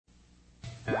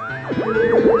Welcome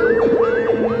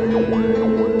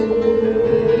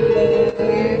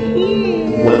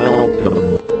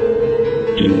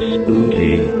to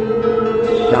Spooky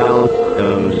South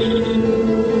Coast.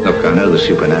 Look, I know the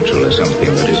supernatural is something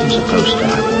that isn't supposed to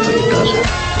happen, but it does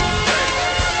happen.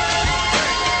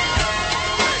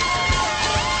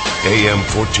 AM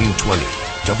 1420,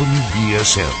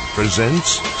 WBSM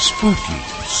presents Spooky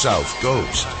South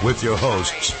Coast with your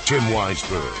hosts, Tim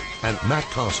Weisberg and Matt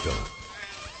Costa.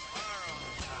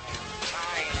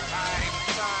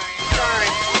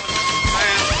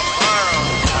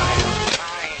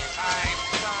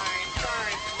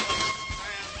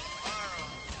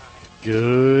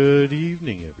 Good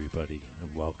evening, everybody,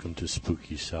 and welcome to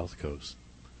Spooky South Coast.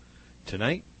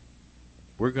 Tonight,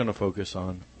 we're going to focus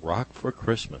on Rock for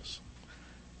Christmas.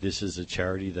 This is a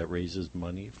charity that raises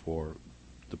money for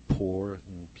the poor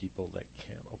and people that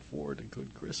can't afford a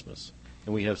good Christmas.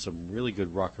 And we have some really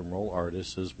good rock and roll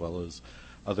artists as well as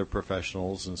other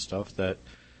professionals and stuff that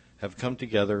have come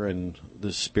together in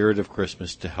the spirit of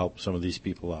Christmas to help some of these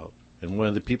people out. And one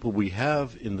of the people we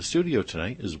have in the studio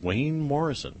tonight is Wayne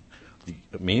Morrison,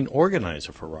 the main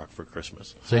organizer for Rock for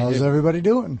Christmas. How's everybody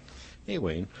doing? Hey,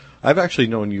 Wayne. I've actually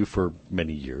known you for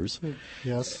many years.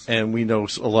 Yes. And we know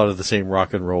a lot of the same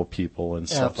rock and roll people and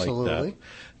stuff Absolutely. like that.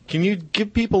 Can you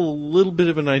give people a little bit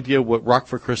of an idea what Rock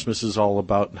for Christmas is all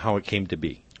about and how it came to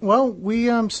be? Well, we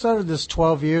started this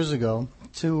 12 years ago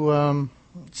to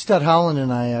Sted Howland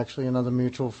and I, actually, another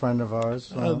mutual friend of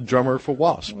ours. Drummer for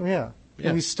Wasp. Yeah.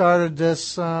 Yeah. We started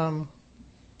this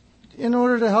in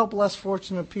order to help less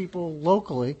fortunate people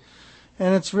locally.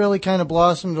 And it's really kind of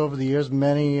blossomed over the years.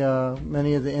 Many of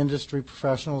the industry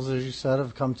professionals, as you said,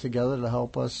 have come together to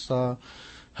help us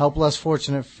help less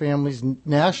fortunate families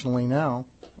nationally now.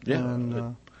 Yeah.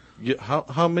 And,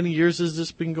 How many years has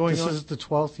this been going on? this is the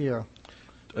 12th year,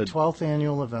 12th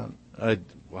annual event.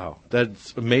 Wow,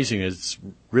 that's amazing. It's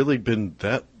really been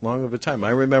that long of a time.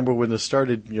 I remember when this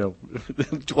started,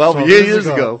 12 years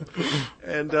ago.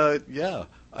 And,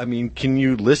 I mean, can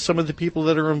you list some of the people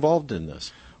that are involved in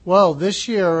this? Well, this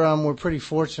year we're pretty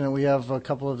fortunate. We have a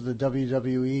couple of the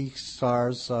WWE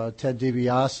stars, Ted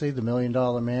DiBiase, the $1 Million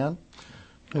Man,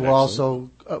 who Excellent. also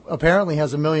apparently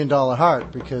has $1 Million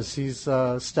heart because he's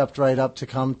stepped right up to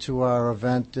come to our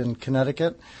event in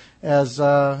Connecticut, as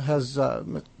has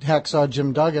Hacksaw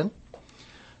Jim Duggan.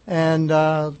 And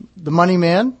the Money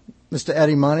Man, Mr.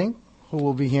 Eddie Money, who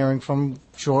we'll be hearing from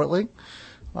shortly.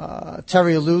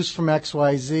 Terry Luce from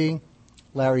XYZ,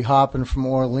 Larry Hoppin from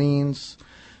Orleans,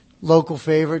 local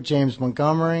favorite James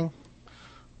Montgomery,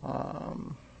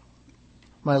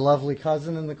 my lovely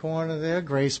cousin in the corner there,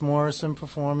 Grace Morrison,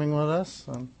 performing with us.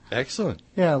 Excellent.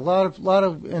 Yeah, a lot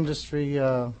of industry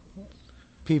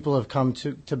people have come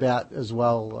to bat as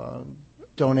well,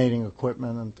 donating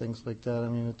equipment and things like that. I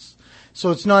mean, it's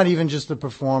not even just the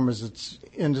performers; it's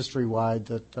industry wide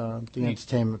that the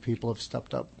entertainment people have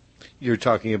stepped up. You're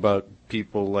talking about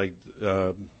people like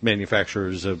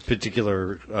manufacturers of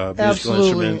particular musical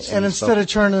Absolutely. instruments. And instead of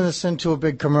turning this into a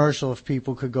big commercial, if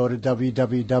people could go to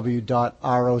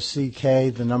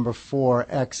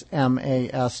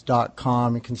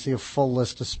www.rock4xmas.com, you can see a full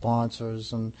list of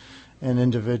sponsors and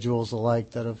individuals alike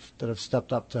that have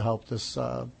stepped up to help this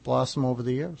blossom over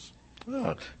the years.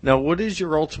 Now, what is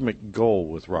your ultimate goal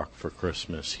with Rock for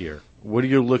Christmas here? What are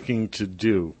you looking to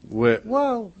do?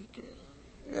 Well,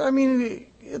 I mean,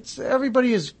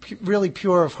 everybody is really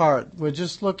pure of heart. We're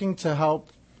just looking to help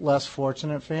less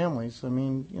fortunate families. I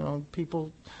mean,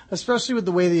 people, especially with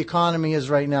the way the economy is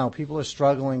right now, people are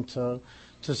struggling to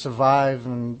survive.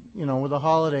 And, with the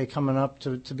holiday coming up,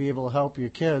 to be able to help your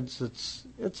kids,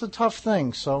 it's a tough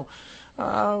thing. So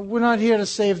we're not here to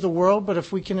save the world, but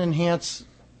if we can enhance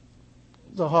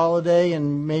the holiday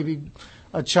and maybe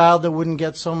a child that wouldn't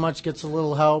get so much gets a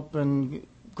little help and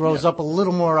grows up a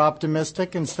little more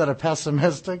optimistic instead of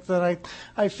pessimistic, then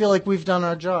I feel like we've done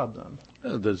our job then.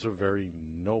 That's a very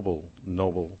noble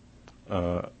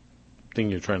thing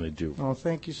you're trying to do. Oh,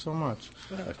 thank you so much.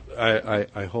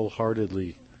 I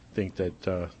wholeheartedly think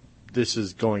that this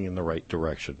is going in the right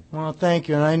direction. Well, thank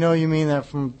you, and I know you mean that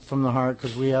from the heart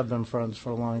because we have been friends for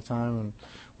a long time, and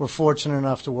we're fortunate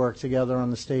enough to work together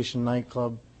on the station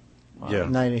nightclub,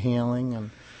 Night of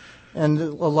Healing, and a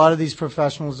lot of these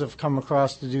professionals have come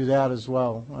across to do that as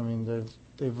well. I mean,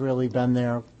 they've really been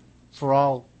there for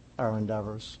all our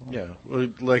endeavors. So. Yeah, well,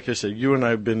 like I said, you and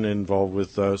I have been involved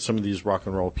with some of these rock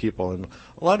and roll people, and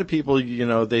a lot of people,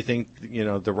 they think,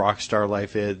 the rock star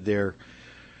life, they're,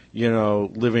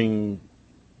 living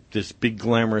this big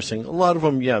glamorous thing. A lot of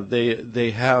them,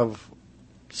 they have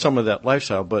some of that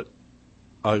lifestyle, but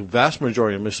a vast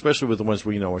majority of them, especially with the ones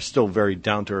we know, are still very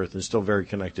down to earth and still very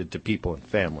connected to people and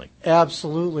family.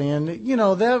 Absolutely, and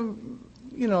the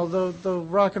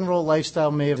rock and roll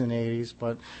lifestyle may have been in the 80s,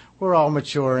 but we're all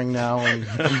maturing now, and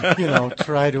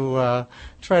try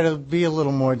to be a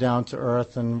little more down to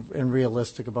earth and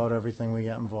realistic about everything we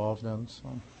get involved in.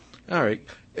 So. All right,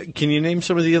 can you name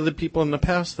some of the other people in the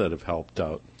past that have helped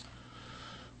out?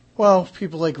 Well,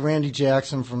 people like Randy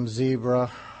Jackson from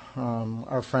Zebra.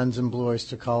 Our friends in Blue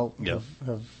Oyster Cult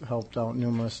have helped out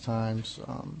numerous times.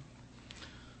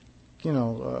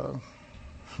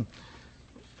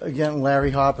 Again,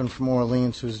 Larry Hoppin from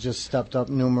Orleans, who's just stepped up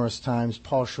numerous times.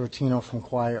 Paul Shortino from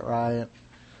Quiet Riot.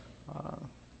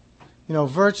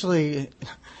 Virtually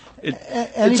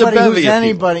anybody who's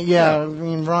anybody. Yeah, I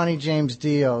mean, Ronnie James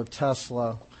Dio,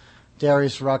 Tesla,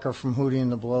 Darius Rucker from Hootie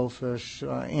and the Blowfish,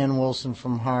 Ann Wilson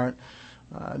from Heart.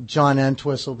 John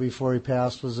Entwistle, before he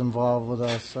passed, was involved with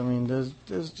us. I mean,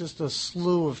 there's just a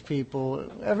slew of people.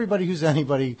 Everybody who's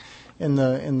anybody in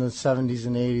the 70s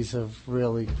and 80s have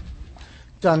really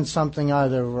done something,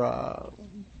 either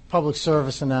public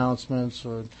service announcements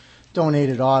or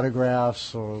donated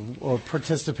autographs or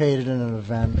participated in an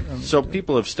event. So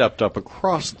people have stepped up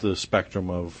across the spectrum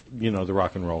of the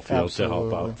rock and roll field Absolutely.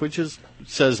 to help out, which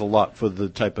says a lot for the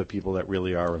type of people that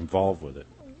really are involved with it.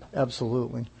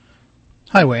 Absolutely.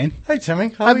 Hi, Wayne. Hey,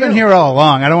 Timmy. I've been here all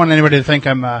along. I don't want anybody to think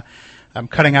I'm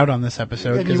cutting out on this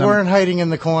episode. And you weren't hiding in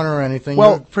the corner or anything.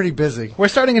 Well, you were pretty busy. We're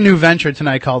starting a new venture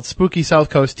tonight called Spooky South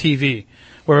Coast TV,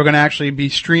 where we're going to actually be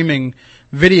streaming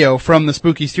video from the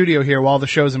Spooky Studio here while the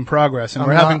show's in progress. And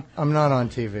I'm not on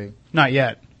TV. Not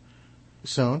yet.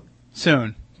 Soon.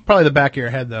 Probably the back of your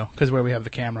head, though, because where we have the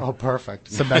camera. Oh, perfect.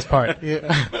 It's the best part.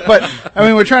 Yeah. But, I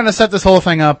mean, we're trying to set this whole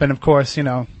thing up, and of course,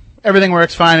 everything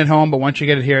works fine at home, but once you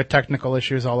get it here, technical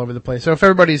issues all over the place. So if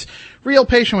everybody's real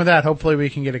patient with that, hopefully we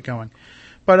can get it going.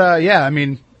 But, I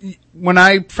mean, when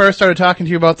I first started talking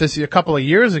to you about this a couple of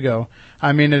years ago,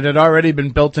 I mean, it had already been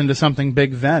built into something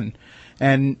big then.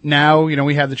 And now,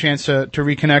 we had the chance to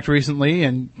reconnect recently,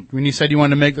 and when you said you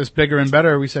wanted to make this bigger and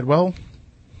better, we said, well,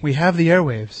 we have the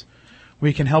airwaves.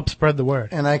 We can help spread the word.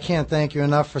 And I can't thank you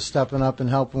enough for stepping up and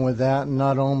helping with that, and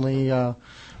not only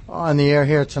on the air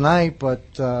here tonight, but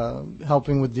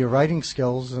helping with your writing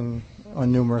skills and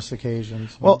on numerous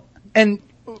occasions. Well, and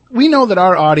we know that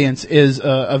our audience is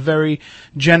a very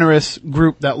generous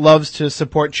group that loves to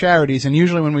support charities, and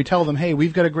usually when we tell them, hey,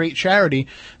 we've got a great charity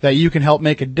that you can help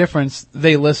make a difference,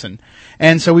 they listen.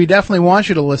 And so we definitely want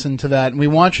you to listen to that, and we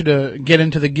want you to get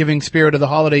into the giving spirit of the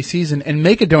holiday season and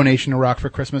make a donation to Rock for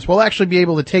Christmas. We'll actually be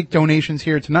able to take donations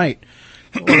here tonight.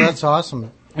 Well, that's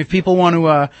awesome. If people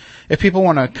want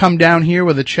to come down here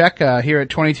with a check, here at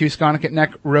 22 Sconticut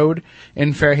Neck Road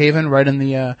in Fairhaven, right in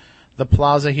the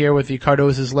plaza here with the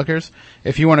Cardoza's Liquors.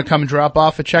 If you want to come drop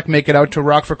off a check, make it out to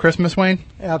Rock for Christmas, Wayne?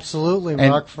 Absolutely.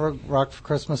 Rock for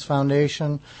Christmas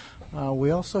Foundation.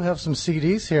 We also have some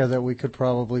CDs here that we could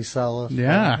probably sell. If, we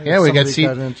got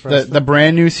the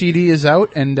brand new CD is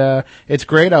out, and it's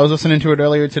great. I was listening to it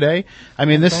earlier today. I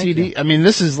mean, this CD, I mean,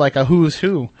 this is like a who's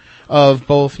who of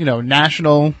both,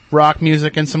 national rock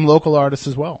music and some local artists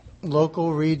as well.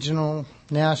 Local, regional,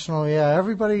 national,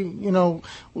 everybody, in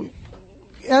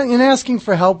asking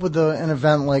for help with an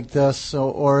event like this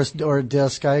or a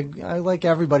disc, I like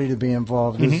everybody to be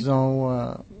involved. Mm-hmm. There's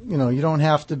no, you don't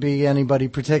have to be anybody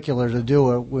particular to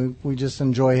do it. We just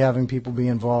enjoy having people be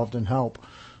involved and help.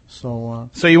 So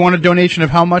you want a donation of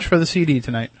how much for the CD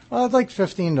tonight? I'd like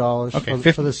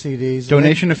 $15 for the CDs.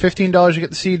 Donation of $15, you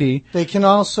get the CD. They can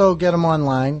also get them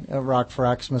online at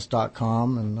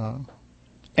rockforxmas.com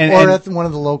or at one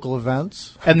of the local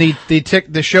events. And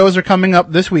the shows are coming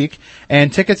up this week,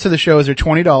 and tickets to the shows are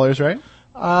 $20, right?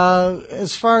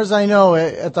 As far as I know,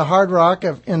 at the Hard Rock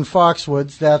in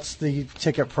Foxwoods, that's the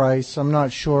ticket price. I'm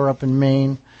not sure up in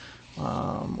Maine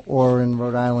or in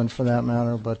Rhode Island for that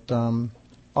matter, but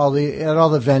at all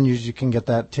the venues you can get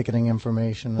that ticketing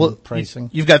information and pricing.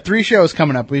 You've got 3 shows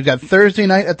coming up. We've got Thursday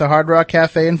night at the Hard Rock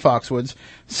Cafe in Foxwoods,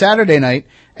 Saturday night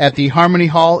at the Harmony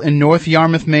Hall in North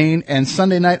Yarmouth, Maine, and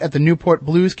Sunday night at the Newport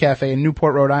Blues Cafe in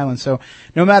Newport, Rhode Island. So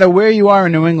no matter where you are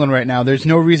in New England right now, there's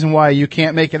no reason why you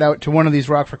can't make it out to one of these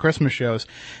Rock for Christmas shows.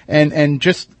 And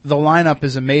just the lineup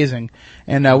is amazing.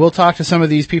 And we'll talk to some of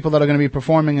these people that are going to be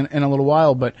performing in a little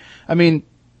while. But, I mean,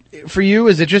 for you,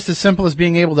 is it just as simple as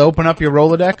being able to open up your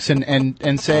Rolodex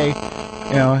and say,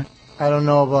 I don't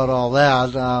know about all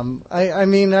that. I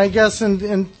mean, I guess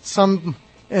in some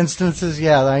instances,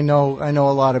 I know a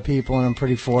lot of people, and I'm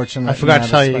pretty fortunate. I forgot to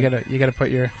tell you, you gotta put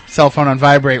your cell phone on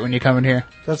vibrate when you come in here.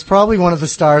 That's probably one of the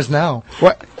stars now.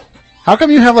 What? How come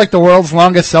you have like the world's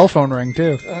longest cell phone ring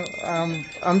too?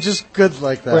 I'm just good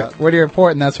like that. Where do you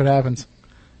report, and that's what happens.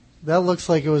 That looks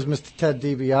like it was Mr. Ted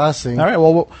DiBiase. All right,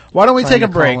 well, why don't we take a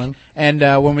break? Colin. And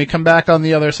when we come back on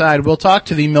the other side, we'll talk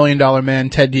to the $1 Million Man,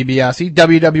 Ted DiBiase,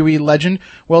 WWE legend.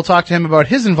 We'll talk to him about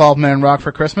his involvement in Rock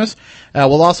for Christmas.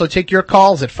 We'll also take your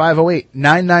calls at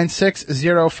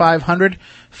 508-996-0500,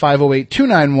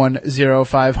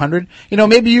 508-291-0500. You know,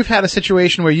 maybe you've had a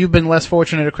situation where you've been less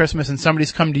fortunate at Christmas and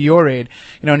somebody's come to your aid.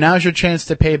 You know, now's your chance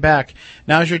to pay back.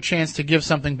 Now's your chance to give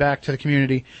something back to the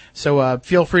community. So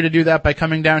feel free to do that by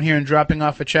coming down here and dropping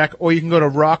off a check, or you can go to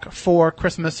Rock for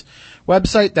Christmas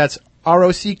website. That's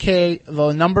ROCK,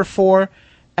 the number 4,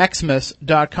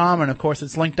 Xmas.com, and of course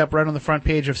it's linked up right on the front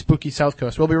page of Spooky South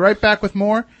Coast. We'll be right back with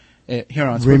more here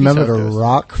on Spooky Remember South to Coast.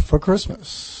 rock for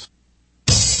Christmas.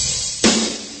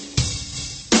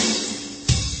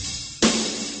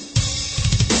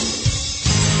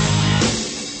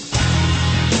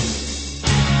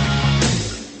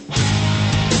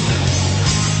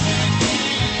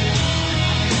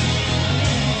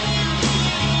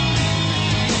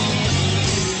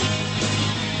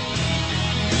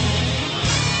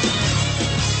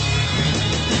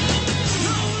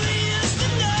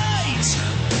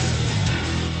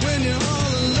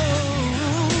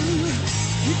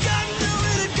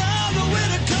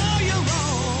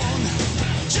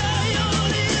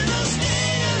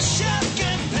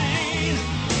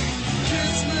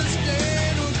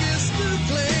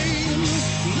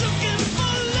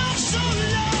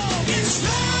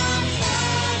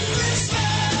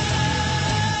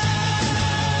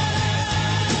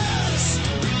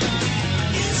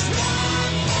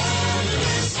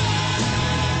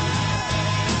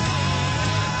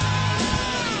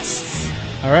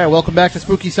 All right, welcome back to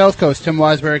Spooky South Coast. Tim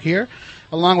Weisberg here,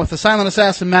 along with the silent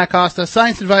assassin Matt Costa,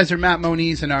 science advisor Matt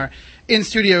Moniz, and our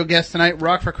in-studio guest tonight,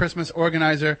 Rock for Christmas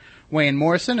organizer Wayne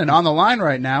Morrison. And on the line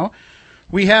right now,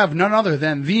 we have none other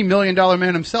than the $1 Million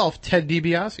Man himself, Ted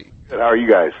DiBiase. How are you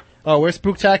guys? Oh, we're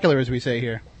spooktacular, as we say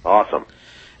here. Awesome.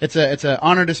 It's an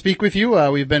honor to speak with you.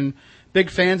 We've been big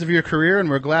fans of your career, and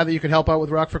we're glad that you could help out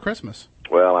with Rock for Christmas.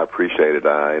 Well, I appreciate it.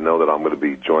 I know that I'm going to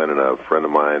be joining a friend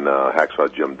of mine,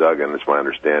 Hacksaw Jim Duggan. It's my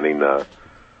understanding,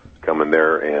 coming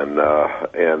there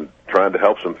and trying to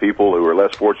help some people who are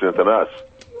less fortunate than us,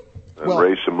 and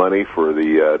raise some money for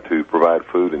the to provide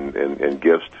food and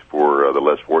gifts for the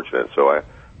less fortunate. So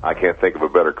I can't think of a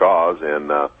better cause, and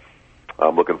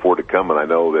I'm looking forward to coming. I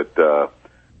know that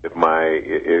if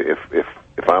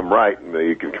I'm right,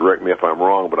 you can correct me if I'm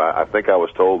wrong, but I think I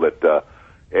was told that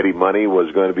Eddie Money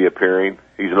was going to be appearing.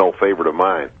 He's an old favorite of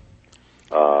mine.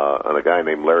 And a guy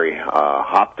named Larry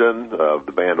Hopton of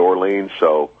the band Orleans.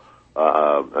 So,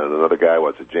 and another guy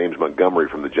was James Montgomery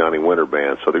from the Johnny Winter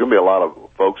Band. So there's going to be a lot of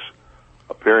folks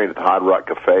appearing at the Hard Rock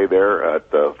Cafe there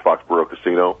at the Foxborough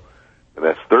Casino. And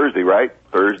that's Thursday, right?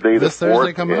 Thursday the 4th.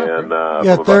 Thursday coming up. And, Yeah, from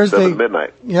about Thursday. 7 to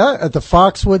midnight. Yeah, at the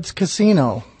Foxwoods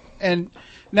Casino. And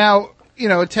now, you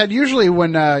know, Ted, usually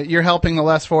when you're helping the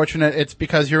less fortunate, it's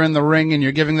because you're in the ring and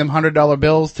you're giving them $100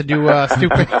 bills to do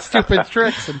stupid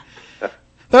tricks. And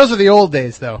those are the old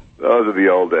days, though. Those are the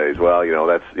old days. Well, you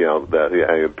know,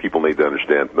 people need to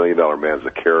understand $1 Million Man's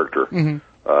a character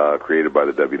created by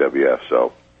the WWF.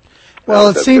 So, Well,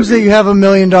 it seems that you have $1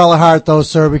 million heart, though,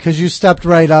 sir, because you stepped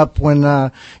right up when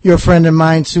your friend of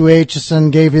mine, Sue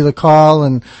Aitchison, gave you the call,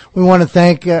 and we want to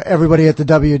thank everybody at the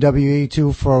WWE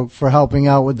too for helping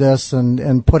out with this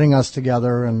and putting us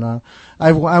together. And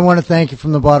I want to thank you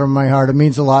from the bottom of my heart. It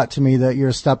means a lot to me that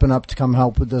you're stepping up to come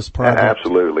help with this project.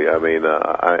 Absolutely. I mean,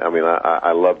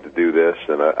 I love to do this,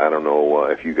 and I don't know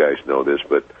if you guys know this,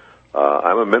 but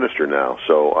I'm a minister now,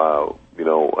 so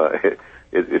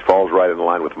It falls right in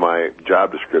line with my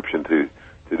job description to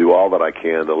do all that I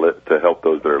can to help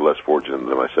those that are less fortunate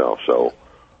than myself. So,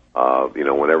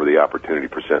 whenever the opportunity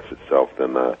presents itself,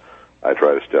 then I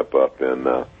try to step up. And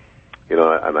I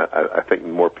think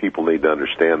more people need to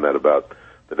understand that about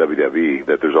the WWE.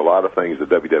 That there's a lot of things the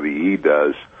WWE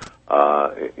does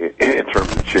in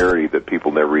terms of charity that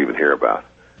people never even hear about,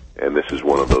 and this is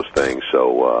one of those things.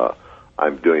 So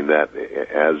I'm doing that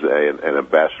as an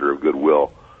ambassador of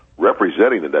goodwill,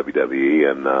 representing the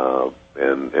WWE, and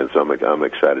so I'm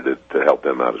excited to help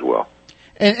them out as well.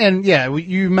 And yeah,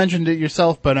 you mentioned it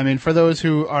yourself, but I mean, for those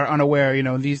who are unaware,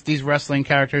 these wrestling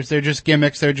characters, they're just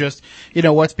gimmicks. They're just,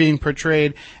 what's being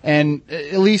portrayed. And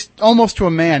at least almost to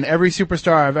a man, every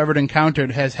superstar I've ever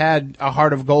encountered has had a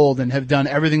heart of gold and have done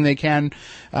everything they can,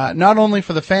 not only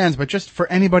for the fans, but just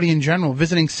for anybody in general,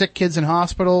 visiting sick kids in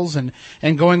hospitals and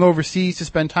going overseas to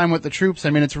spend time with the troops.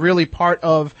 I mean, it's really part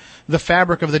of the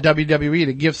fabric of the WWE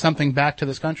to give something back to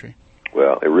this country.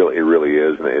 Well, it really is,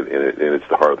 is, and it's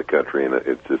the heart of the country, and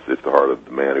it's the heart of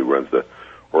the man who runs the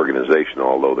organization.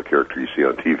 Although the character you see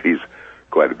on TV is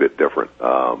quite a bit different.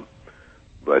 I'm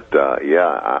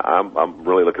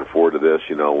really looking forward to this.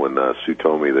 You know, when Sue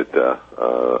told me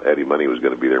that Eddie Money was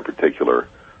going to be there in particular,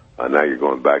 now you're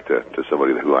going back to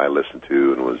somebody who I listened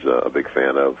to and was a big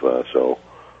fan of. So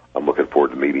I'm looking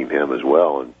forward to meeting him as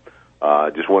well. And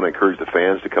just want to encourage the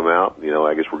fans to come out. You know,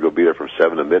 I guess we're going to be there from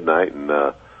 7 to midnight, and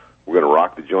we're going to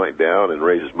rock the joint down and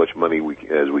raise as much money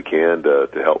as we can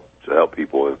to help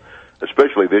people, and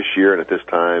especially this year and at this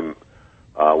time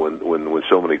when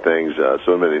so many things,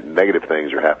 so many negative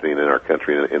things are happening in our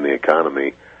country and in the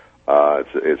economy.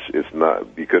 It's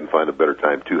not, you couldn't find a better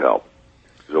time to help.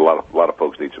 A lot of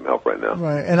folks need some help right now.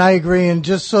 Right, and I agree. And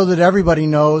just so that everybody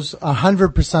knows,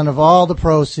 100% of all the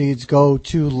proceeds go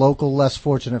to local, less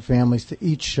fortunate families to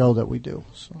each show that we do.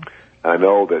 So I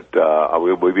know that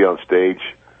we'll be on stage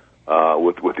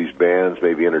with these bands,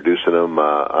 maybe introducing them.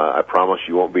 I promise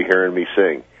you won't be hearing me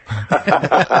sing.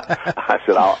 I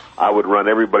said I would run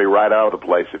everybody right out of the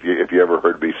place if you ever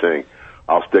heard me sing.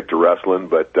 I'll stick to wrestling,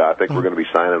 but I think we're going to be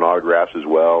signing autographs as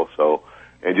well. So.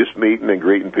 And just meeting and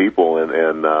greeting people and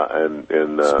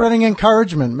spreading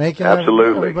encouragement, making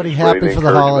everybody happy for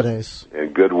the holidays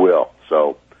and goodwill.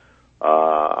 So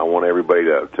I want everybody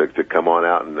to come on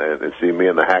out and see me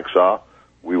and the Hacksaw.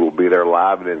 We will be there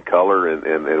live and in color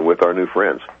and with our new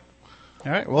friends.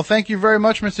 All right. Well, thank you very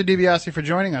much, Mr. DiBiase, for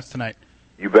joining us tonight.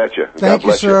 You betcha. Thank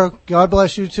you, sir. God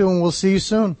bless you too, and we'll see you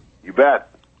soon. You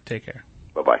bet. Take care.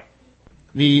 Bye-bye.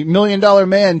 The $1 Million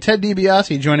Man, Ted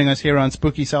DiBiase, joining us here on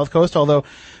Spooky South Coast, although,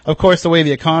 of course, the way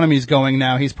the economy's going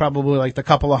now, he's probably like the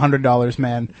couple of $100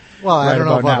 man. Well, I don't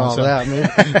know about now, all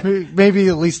that. Maybe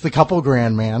at least the couple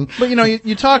grand man. But, you know,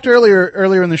 you talked earlier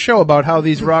in the show about how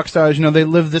these rock stars, you know, they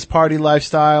live this party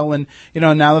lifestyle, and, you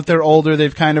know, now that they're older,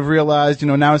 they've kind of realized, you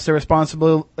know, now it's their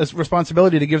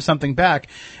responsibility to give something back.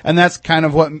 And that's kind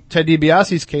of what Ted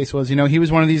DiBiase's case was. You know, he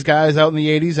was one of these guys out in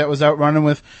the 80s that was out running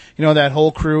with, you know, that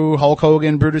whole crew, Hulk Hogan,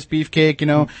 Brutus Beefcake, you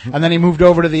know, and then he moved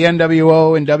over to the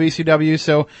NWO and WCW.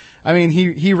 So, I mean,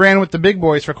 he ran with the big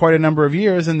boys for quite a number of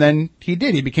years, and then he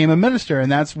became a minister,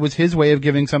 and that was his way of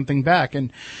giving something back.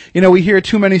 And, you know, we hear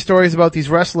too many stories about these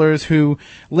wrestlers who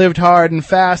lived hard and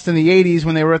fast in the 80s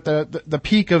when they were at the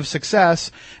peak of success,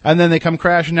 and then they come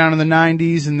crashing down in the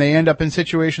 90s, and they end up in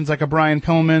situations like a Brian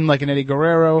Pillman, like an Eddie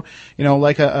Guerrero, you know,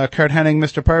 like a Kurt Hennig,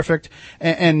 Mr. Perfect.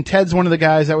 And Ted's one of the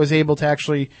guys that was able to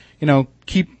actually, you know,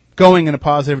 keep going in a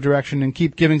positive direction and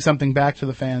keep giving something back to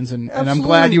the fans, and I'm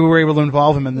glad you were able to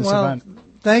involve him in this event.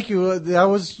 Thank you. That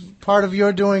was part of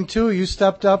your doing too. You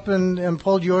stepped up and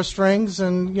pulled your strings,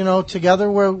 and you know,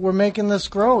 together we're making this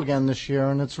grow again this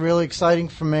year, and it's really exciting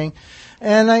for me.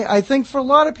 And I think for a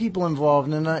lot of people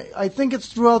involved, and I think it's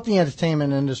throughout the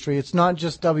entertainment industry. It's not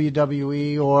just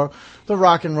WWE or the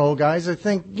rock and roll guys. I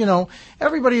think, you know,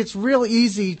 everybody, it's real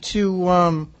easy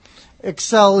to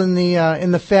excel in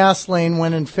the fast lane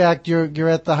when in fact you're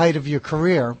at the height of your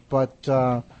career, but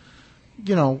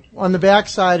you know, on the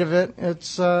backside of it,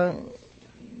 it's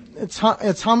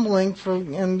humbling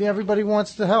and everybody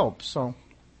wants to help. So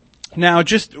now,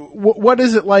 just what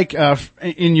is it like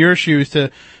in your shoes to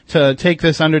take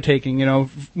this undertaking? You know,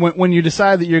 when you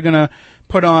decide that you're going to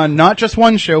put on not just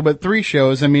one show but 3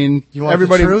 shows. I mean, you want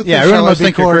everybody, the truth, everyone must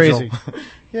think you're crazy.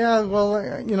 Yeah,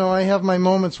 well, you know, I have my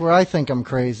moments where I think I'm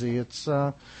crazy. It's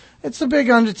a big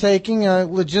undertaking.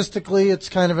 Logistically, it's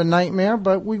kind of a nightmare,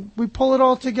 but we pull it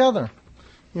all together.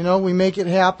 You know, we make it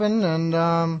happen,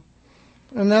 and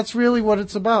that's really what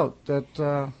it's about.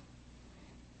 And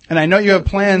I know you have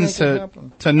plans to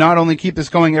not only keep this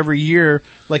going every year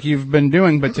like you've been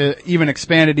doing, but to even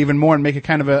expand it even more and make it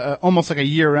kind of almost like a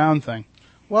year-round thing.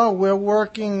 Well, we're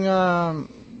working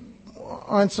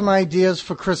on some ideas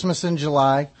for Christmas in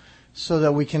July so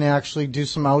that we can actually do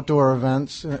some outdoor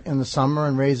events in the summer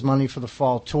and raise money for the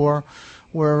fall tour.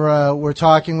 We're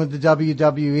talking with the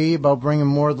WWE about bringing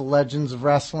more of the legends of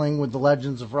wrestling with the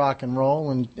legends of rock and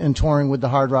roll and touring with the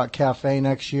Hard Rock Cafe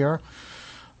next year.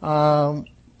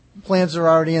 Plans are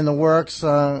already in the works.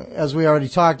 As we already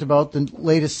talked about, the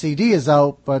latest CD is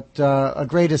out, but a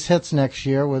greatest hits next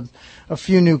year with a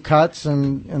few new cuts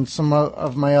and some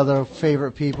of my other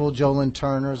favorite people. Joe Lynn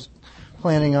Turner's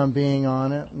planning on being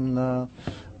on it, and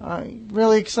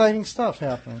really exciting stuff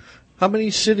happening. How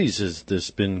many cities has this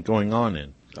been going on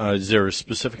in? Is there a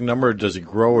specific number? Or does it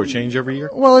grow or change every year?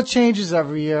 Well, it changes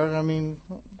every year. I mean,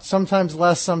 sometimes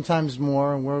less, sometimes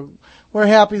more. And we're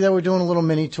happy that we're doing a little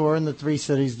mini tour in the 3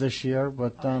 cities this year.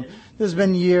 But there's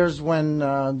been years when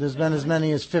there's been as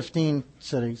many as 15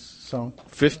 cities. So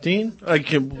 15?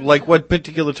 Like what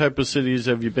particular type of cities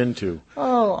have you been to?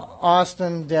 Oh,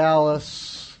 Austin,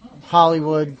 Dallas,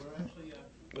 Hollywood.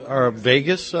 Or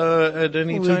Vegas at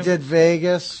any time? We did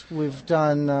Vegas. We've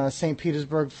done St.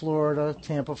 Petersburg, Florida,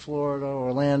 Tampa, Florida,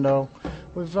 Orlando.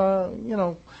 We've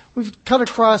we've cut a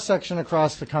cross section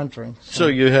across the country. So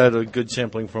you had a good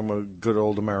sampling from a good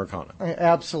old Americana.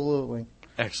 Absolutely.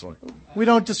 Excellent. We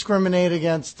don't discriminate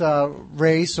against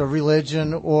race or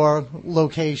religion or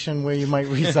location where you might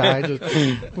reside.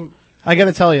 I got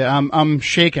to tell you, I'm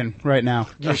shaking right now.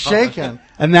 You're shaking.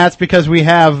 And that's because we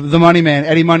have the Money Man.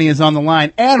 Eddie Money is on the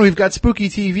line. And we've got Spooky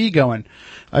TV going.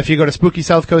 If you go to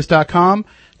SpookySouthCoast.com,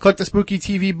 click the Spooky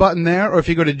TV button there, or if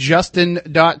you go to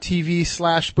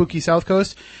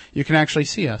justin.tv/SpookySouthCoast, you can actually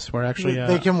see us. We're actually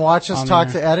they can watch us talk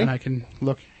to Eddie? And I can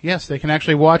look. Yes, they can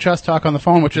actually watch us talk on the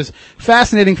phone, which is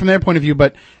fascinating from their point of view,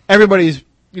 but everybody's,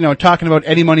 talking about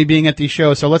Eddie Money being at these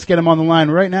shows, so let's get him on the line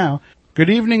right now. Good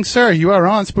evening, sir. You are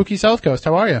on Spooky South Coast.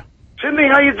 How are you? Jimmy,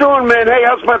 how you doing, man? Hey,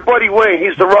 how's my buddy Wayne?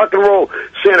 He's the rock and roll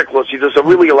Santa Claus. He does a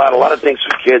lot of things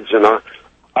for kids, and I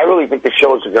really think the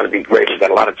shows are going to be great. We've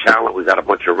got a lot of talent. We've got a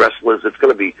bunch of wrestlers. It's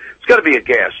going to be a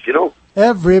gas,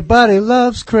 Everybody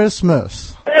loves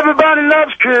Christmas. Everybody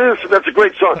loves Christmas. That's a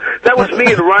great song. That was me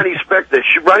and Ronnie Spector.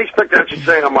 Ronnie Spector actually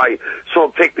sang on my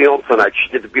song "Take Me Home Tonight."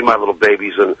 She did to Be My Little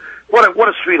Babies, and what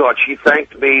a sweetheart. She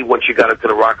thanked me when she got into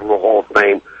the Rock and Roll Hall of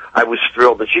Fame. I was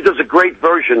thrilled. And she does a great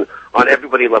version on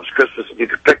Everybody Loves Christmas. You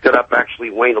can pick that up. Actually,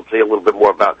 Wayne will tell you a little bit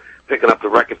more about picking up the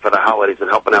record for the holidays and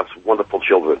helping out some wonderful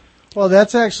children. Well,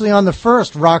 that's actually on the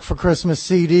first Rock for Christmas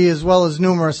CD, as well as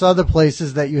numerous other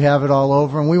places that you have it all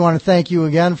over. And we want to thank you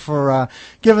again for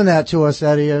giving that to us,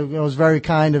 Eddie. It was very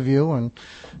kind of you. And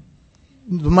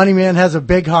the Money Man has a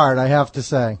big heart, I have to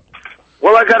say.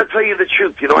 Well, I got to tell you the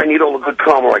truth. I need all the good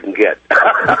karma I can get.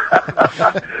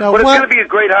 But it's going to be a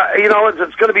great,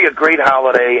 it's going to be a great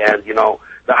holiday, and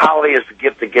the holiday is the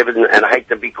gift of giving. And I hate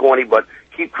to be corny, but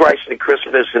keep Christ in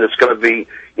Christmas, and it's going to be,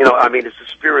 it's the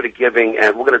spirit of giving,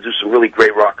 and we're going to do some really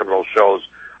great rock and roll shows.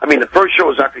 I mean, the first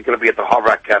show is actually going to be at the Hard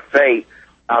Rock Cafe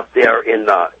out there in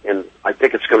I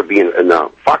think it's going to be in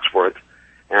Foxworth.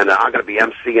 And I'm going to be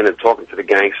emceeing and talking to the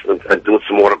gangs and doing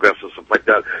some autographs and stuff like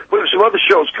that. But there's some other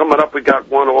shows coming up. We got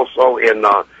one also in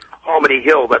Harmony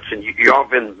Hill, that's in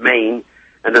Yarvin, Maine.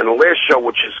 And then the last show,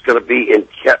 which is going to be in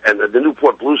the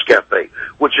Newport Blues Cafe,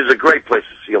 which is a great place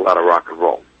to see a lot of rock and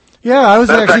roll. Yeah, I was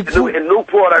actually... in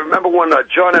Newport, I remember when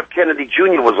John F. Kennedy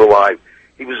Jr. was alive,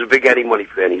 he was a big Eddie Money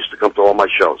fan. He used to come to all my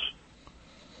shows.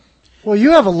 Well,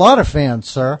 you have a lot of fans,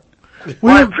 sir.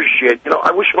 I appreciate,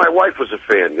 I wish my wife was a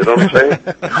fan, you know what I'm saying?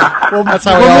 Well, that's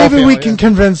how maybe we can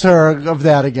convince her of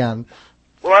that again.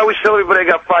 Well, I always tell everybody I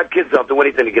got 5 kids. I'll do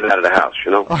anything to get out of the house,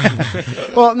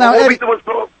 Well, now, Eddie,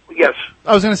 yes.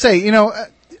 I was going to say,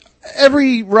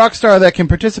 every rock star that can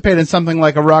participate in something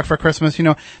like a Rock for Christmas,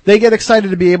 they get excited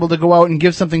to be able to go out and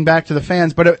give something back to the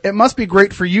fans, but it must be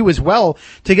great for you as well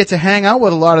to get to hang out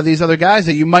with a lot of these other guys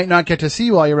that you might not get to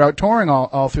see while you're out touring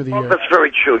all through the year. That's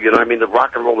very true. The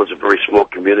rock and roll is a very small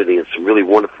community and some really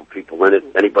wonderful people in it.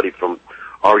 Anybody from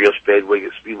REO Speedway,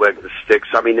 the Styx.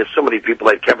 I mean, there's so many people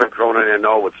like Kevin Cronin. I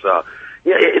know it's a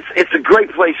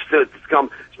great place to come.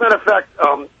 As a matter of fact,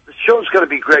 the show's going to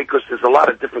be great because there's a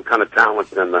lot of different kind of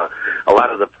talent, and a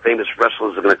lot of the famous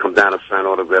wrestlers are going to come down and sign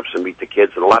autographs and meet the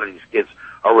kids, and a lot of these kids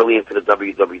are really into the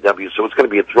WWW, so it's going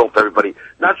to be a thrill for everybody,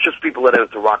 not just people that are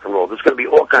into rock and roll. There's going to be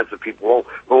all kinds of people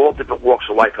from all different walks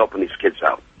of life helping these kids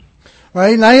out.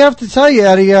 Right, and I have to tell you,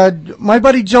 Eddie, my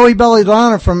buddy Joey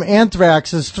Belladonna from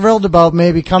Anthrax is thrilled about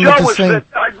maybe coming to sing.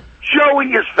 Joey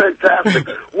is fantastic.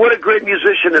 What a great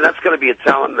musician, and that's going to be a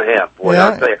talent and a half. Boy, yeah.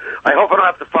 I'll tell you. I hope I don't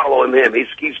have to follow him.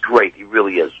 He's great. He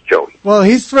really is, Joey. Well,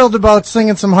 he's thrilled about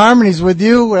singing some harmonies with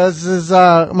you, as is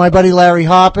my buddy Larry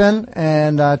Hoppin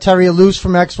and Terry Luce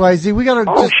from XYZ. We got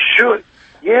to. Sure.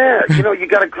 Yeah, you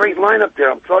got a great lineup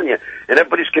there, I'm telling you. And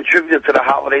everybody's contributing to the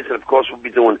holidays, and of course we'll be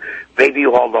doing Baby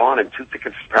Hold On and 2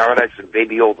 Tickets to Paradise and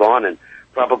Baby Hold On and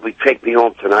probably Take Me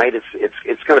Home Tonight.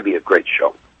 It's going to be a great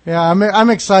show. Yeah, I'm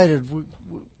excited.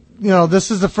 This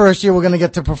is the first year we're going to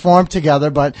get to perform together,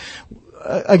 but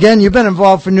again, you've been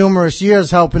involved for numerous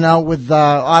years helping out with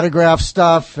autograph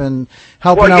stuff and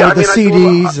helping out with the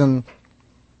CDs and...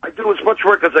 I do as much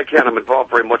work as I can. I'm involved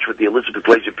very much with the Elizabeth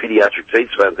Glaser Pediatric AIDS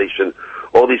Foundation.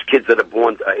 All these kids that are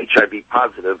born HIV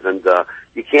positive, and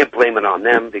you can't blame it on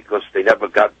them because they never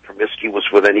got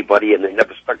promiscuous with anybody, and they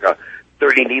never stuck a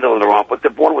dirty needle in their arm, but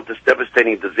they're born with this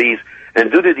devastating disease. And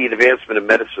due to the advancement of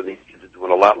medicine, these kids are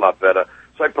doing a lot better.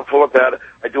 So I perform that.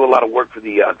 I do a lot of work for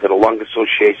the Lung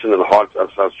Association and the Heart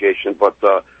Association. But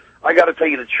I got to tell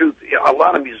you the truth. A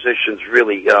lot of musicians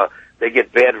really they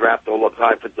get bad rapped all the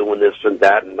time for doing this and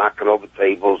that and knocking over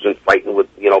tables and fighting with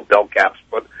bell caps.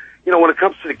 But when it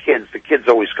comes to the kids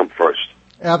always come first.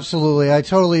 Absolutely, I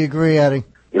totally agree, Eddie.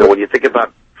 When you think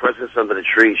about presents under the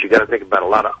trees, you got to think about a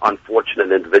lot of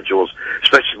unfortunate individuals,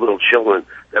 especially little children.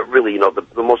 That really,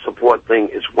 the most important thing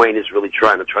is Wayne is really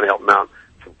trying to help them out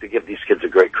to give these kids a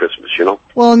great Christmas.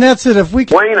 Well, and that's it. If we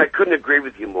Wayne, I couldn't agree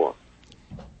with you more.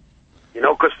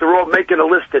 Because they're all making a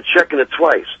list, they're checking it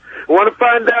twice. I want to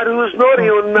find out who's naughty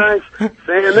or nice.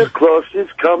 Santa Claus is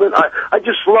coming. I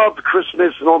just love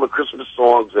Christmas and all the Christmas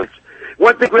songs. And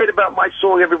one thing great about my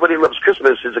song, Everybody Loves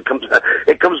Christmas, is it comes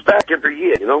back every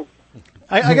year.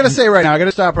 I got to say right now, I got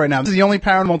to stop right now. This is the only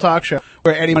paranormal talk show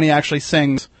where Eddie Money actually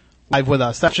sings live with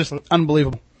us. That's just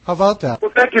unbelievable. How about that?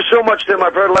 Well, thank you so much, Tim.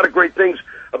 I've heard a lot of great things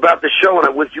about the show, and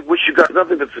I wish you guys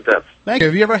nothing but success. Thank you.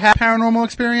 Have you ever had paranormal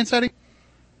experience, Eddie?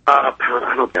 I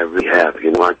don't think I really have.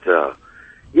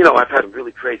 I've had a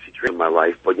really crazy dream in my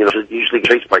life, but usually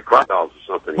chased by crocodiles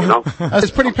or something. It's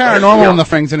pretty paranormal in the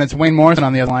things, and it's Wayne Morrison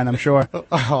on the other line, I'm sure.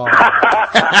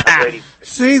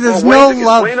 See, there's no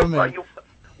love for me.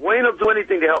 Wayne will do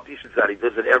anything to help these kids out. He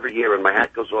does it every year, and my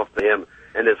hat goes off to him.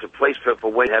 And there's a place for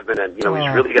Wayne Heaven, and he's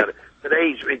really got it.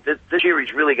 This year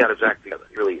he's really got his act together.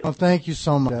 He really is. Well, thank you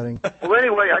so much, Eddie. Well,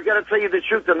 anyway, I got to tell you the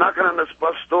truth. They're knocking on this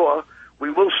bus door. We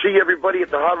will see everybody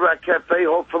at the Hard Rock Cafe,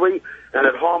 hopefully, and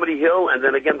at Harmony Hill, and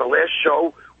then again the last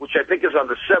show, which I think is on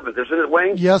the 7th, isn't it,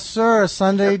 Wayne? Yes, sir.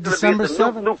 Sunday, December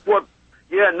 7th. Newport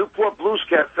Blues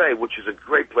Cafe, which is a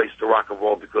great place to rock and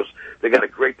roll because they got a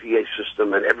great PA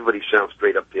system and everybody sounds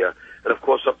great up there. And of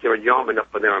course, up there in Yarmouth,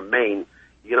 up there in Maine,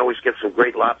 you can always get some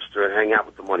great lobster and hang out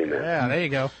with the money man. Yeah, there you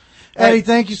go. Eddie,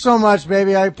 thank you so much,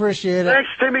 baby. I appreciate it.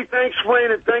 Thanks, Timmy. Thanks,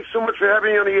 Wayne. And thanks so much for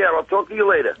having me on the air. I'll talk to you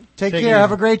later. Take care.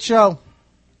 Have a great show.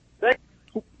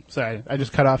 Sorry, I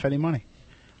just cut off Eddie Money.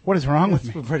 What is wrong with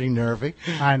me? It's pretty nervy.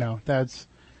 I know. But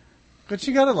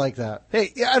you got it like that.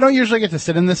 Hey, I don't usually get to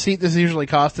sit in this seat. This is usually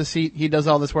Costa's seat. He does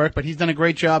all this work, but he's done a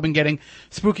great job in getting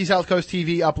Spooky South Coast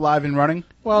TV up live and running.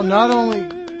 Well, not only,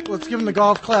 let's give him the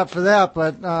golf clap for that,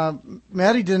 but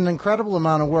Maddie did an incredible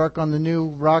amount of work on the new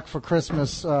Rock for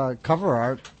Christmas cover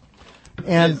art.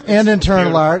 And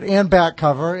internal art and back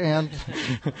cover, and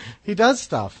he does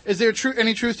stuff. Is there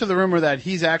any truth to the rumor that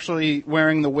he's actually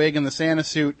wearing the wig and the Santa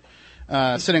suit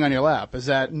sitting on your lap?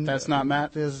 That's not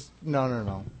Matt?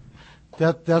 No.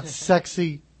 That's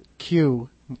sexy Q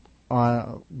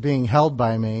being held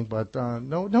by me, but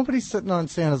nobody's sitting on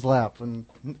Santa's lap, and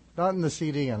not in the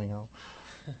CD anyhow.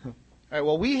 All right,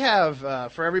 well, we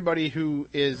have, for everybody who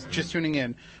is just tuning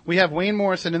in, we have Wayne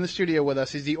Morrison in the studio with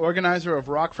us. He's the organizer of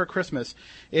Rock for Christmas.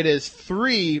 It is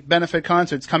 3 benefit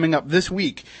concerts coming up this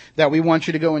week that we want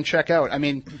you to go and check out. I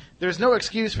mean, there's no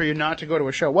excuse for you not to go to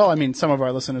a show. Well, I mean, some of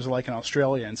our listeners are like in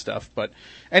Australia and stuff, but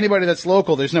anybody that's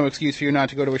local, there's no excuse for you not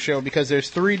to go to a show because there's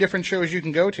 3 different shows you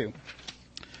can go to.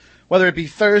 Whether it be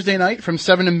Thursday night from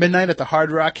 7 to midnight at the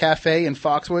Hard Rock Cafe in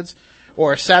Foxwoods,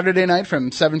 or Saturday night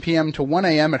from 7 p.m. to 1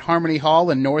 a.m. at Harmony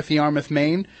Hall in North Yarmouth,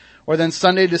 Maine, or then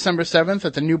Sunday, December 7th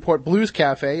at the Newport Blues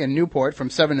Cafe in Newport from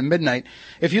 7 to midnight.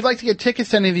 If you'd like to get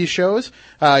tickets to any of these shows,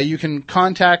 you can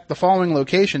contact the following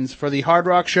locations. For the Hard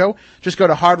Rock show, just go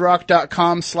to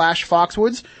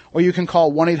hardrock.com/Foxwoods, or you can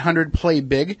call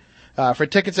 1-800-PLAY-BIG. For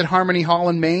tickets at Harmony Hall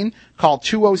in Maine, call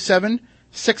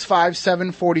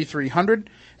 207-657-4300.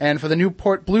 And for the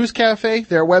Newport Blues Cafe,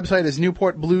 their website is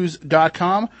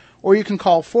newportblues.com. Or you can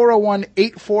call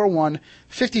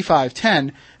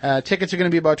 401-841-5510. Tickets are going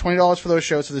to be about $20 for those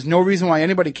shows, so there's no reason why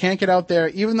anybody can't get out there.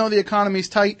 Even though the economy's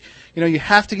tight, you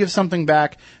have to give something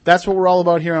back. That's what we're all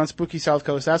about here on Spooky South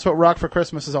Coast. That's what Rock for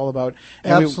Christmas is all about.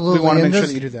 And absolutely. We want to make sure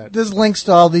that you do that. There's links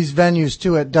to all these venues,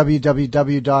 too, at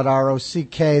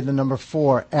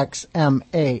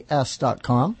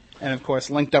www.rock4xmas.com. And, of course,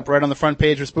 linked up right on the front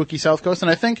page of Spooky South Coast. And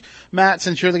I think, Matt,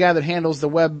 since you're the guy that handles the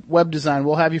web design,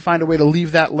 we'll have you find a way to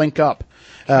leave that link up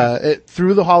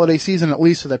through the holiday season at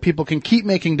least so that people can keep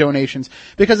making donations.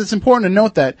 Because it's important to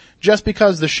note that just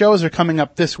because the shows are coming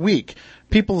up this week,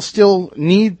 people still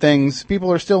need things.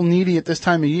 People are still needy at this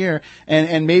time of year.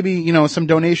 And maybe, some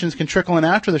donations can trickle in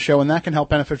after the show, and that can help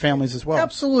benefit families as well.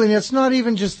 Absolutely. And it's not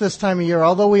even just this time of year.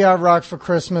 Although we are Rock for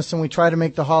Christmas and we try to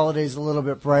make the holidays a little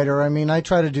bit brighter, I mean, I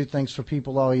try to do things for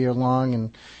people all year long.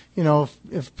 And,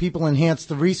 if people enhance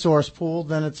the resource pool,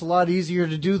 then it's a lot easier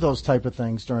to do those type of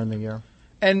things during the year.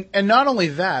 And not only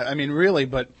that, I mean, really,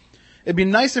 but it'd be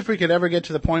nice if we could ever get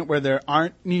to the point where there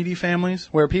aren't needy families,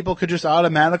 where people could just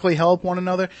automatically help one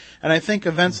another. And I think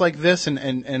events like this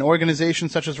and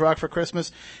organizations such as Rock for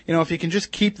Christmas, if you can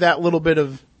just keep that little bit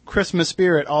of Christmas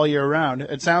spirit all year round.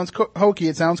 It sounds hokey,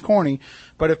 it sounds corny,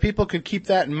 but if people could keep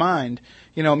that in mind,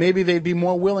 maybe they'd be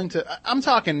more willing to. I'm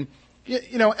talking,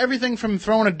 everything from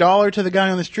throwing $1 to the guy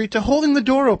on the street to holding the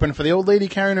door open for the old lady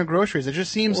carrying her groceries. It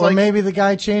just seems like maybe the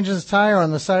guy changes his tire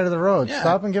on the side of the road. Yeah.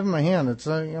 Stop and give him a hand. It's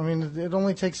it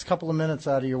only takes a couple of minutes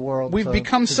out of your world. We've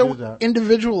become so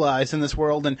individualized in this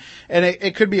world, and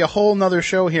it could be a whole nother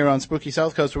show here on Spooky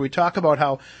South Coast where we talk about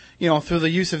how, through the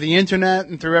use of the internet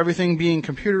and through everything being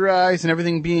computerized and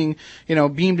everything being,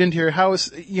 beamed into your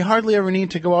house, you hardly ever need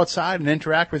to go outside and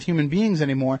interact with human beings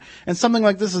anymore. And something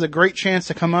like this is a great chance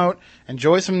to come out,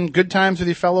 enjoy some good times with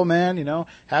your fellow man,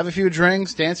 have a few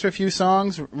drinks, dance to a few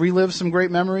songs, relive some great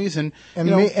memories, and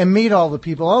meet all the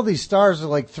people. All these stars are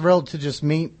like thrilled to just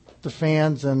meet the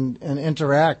fans and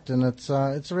interact, and it's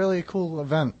really a cool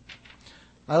event.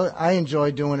 I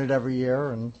enjoy doing it every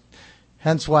year, and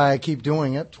hence why I keep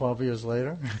doing it 12 years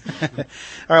later.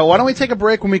 All right, why don't we take a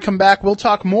break? When we come back, we'll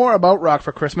talk more about Rock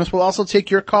for Christmas. We'll also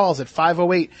take your calls at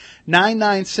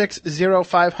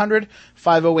 508-996-0500,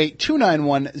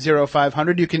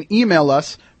 508-291-0500. You can email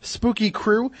us,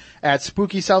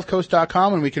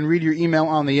 spookycrew@spookysouthcoast.com, and we can read your email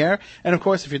on the air. And, of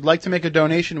course, if you'd like to make a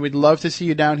donation, we'd love to see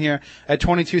you down here at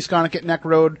 22 Sconticut Neck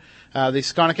Road, the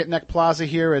Sconticut Neck Plaza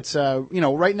here. It's,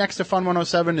 right next to Fun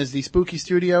 107 is the Spooky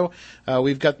Studio.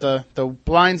 We've got the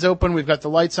blinds open. We've got the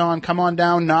lights on. Come on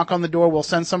down, knock on the door. We'll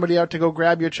send somebody out to go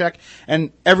grab your check.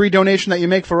 And every donation that you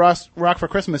make for us, Rock for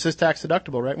Christmas, is tax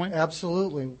deductible, right, Wayne?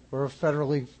 Absolutely. We're a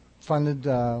federally funded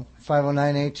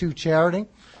 509A2 charity,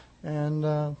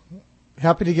 and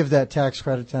happy to give that tax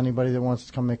credit to anybody that wants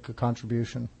to come make a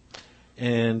contribution.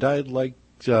 And I'd like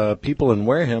people in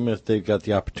Wareham, if they've got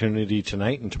the opportunity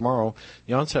tonight and tomorrow,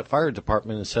 the Onset Fire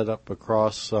Department is set up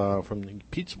across from the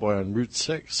Pizza Boy on Route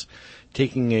 6,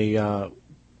 taking a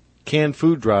canned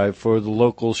food drive for the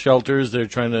local shelters. They're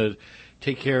trying to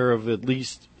take care of at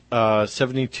least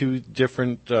 72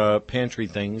 different pantry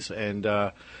things, and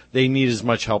they need as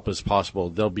much help as possible.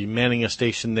 They'll be manning a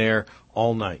station there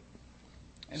all night.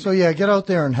 So, yeah, get out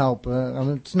there and help.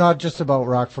 It's not just about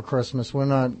Rock for Christmas. We're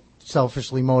not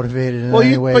selfishly motivated in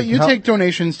any way. But you take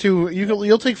donations, too.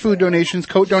 You'll take food donations,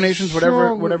 coat donations,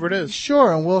 whatever it is.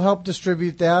 Sure, and we'll help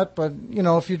distribute that. But,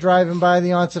 if you're driving by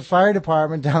the Onset Fire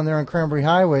Department down there on Cranberry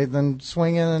Highway, then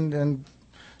swing in and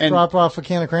drop off a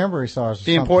can of cranberry sauce.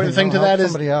 The important thing to that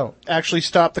is actually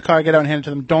stop the car, get out and hand it to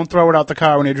them. Don't throw it out the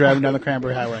car when you're driving down the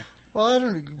Cranberry Highway. Well, I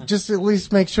don't know. Just at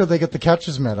least make sure they get the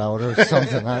catcher's mitt out or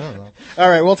something. I don't know. All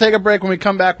right, we'll take a break. When we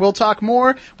come back, we'll talk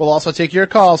more. We'll also take your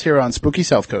calls here on Spooky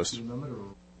South Coast.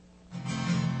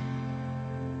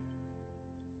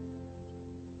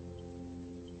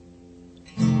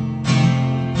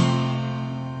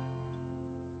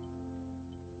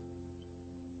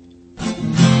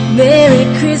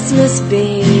 Merry Christmas,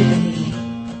 baby.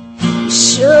 You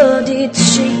sure did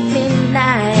treat me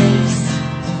nice.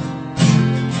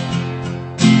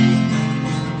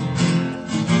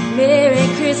 Merry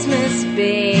Christmas,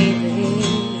 baby.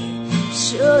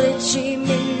 Sure did treat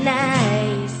me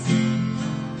nice.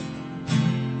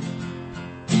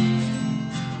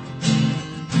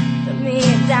 Put me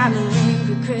a diamond ring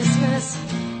for Christmas,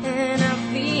 and I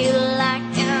feel like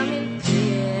I'm in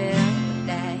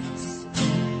paradise.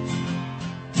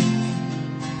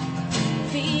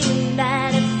 Feeling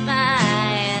that it's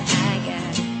fine. I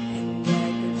got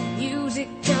good music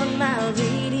on my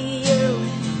radio.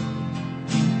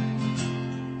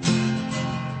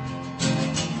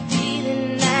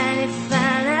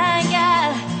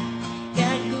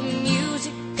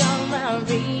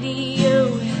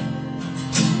 Radio.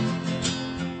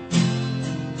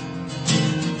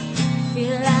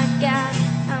 Feel like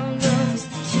I'm going to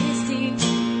kiss you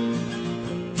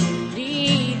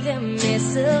beneath the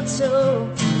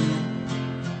mistletoe.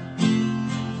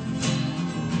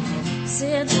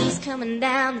 Santa's coming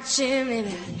down the chimney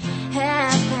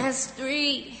about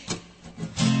 3:30.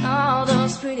 All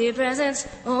those pretty presents,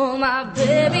 oh my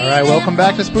baby. All right, welcome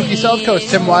back to Spooky South Coast.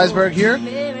 Tim Weisberg here,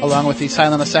 along with the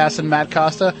silent assassin Matt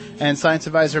Costa and science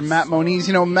advisor Matt Moniz.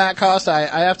 Matt Costa,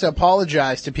 I have to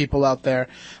apologize to people out there.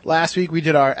 Last week we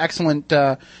did our excellent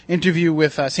interview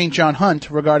with St. John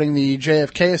Hunt regarding the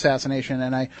JFK assassination,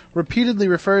 and I repeatedly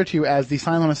referred to you as the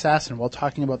silent assassin while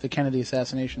talking about the Kennedy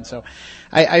assassination. So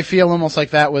I feel almost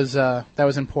like that was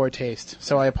in poor taste.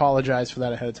 So I apologize for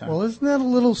that ahead of time. Well, isn't that a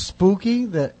little spooky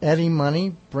that Eddie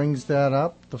Money brings that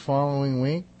up the following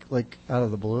week, like out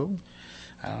of the blue?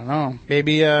 I don't know.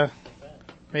 Maybe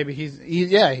Maybe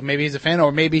maybe he's a fan,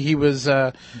 or maybe he was,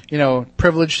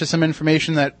 privileged to some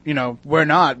information that, we're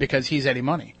not because he's Eddie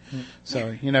Money.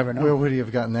 So you never know. Where would he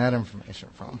have gotten that information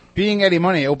from? Being Eddie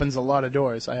Money opens a lot of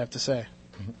doors, I have to say.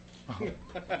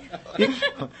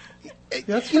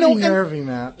 That's pretty nervy,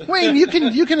 Matt. Wayne, you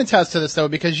can attest to this though,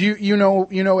 because you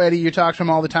know Eddie. You talk to him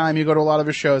all the time. You go to a lot of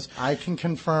his shows. I can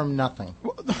confirm nothing.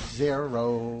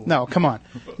 Zero. No, come on.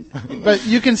 But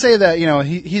you can say that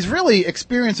he's really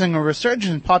experiencing a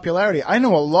resurgence in popularity. I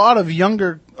know a lot of the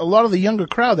younger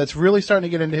crowd that's really starting to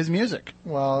get into his music.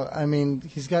 Well, I mean,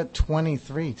 he's got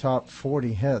 23 top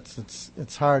 40 hits.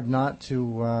 It's hard not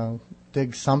to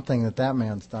dig something that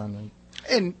man's done.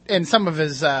 And some of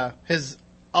his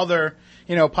other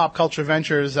pop culture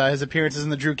ventures, his appearances in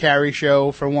the Drew Carey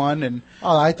Show for one, and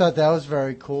I thought that was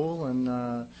very cool.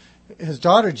 And his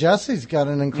daughter Jessie's got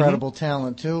an incredible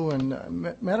talent too.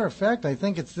 And matter of fact, I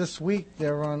think it's this week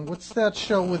they're on what's that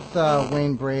show with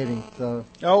Wayne Brady?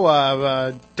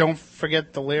 Don't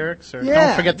Forget the Lyrics, or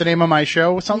Don't Forget the Name of My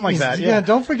Show, something like that. Yeah,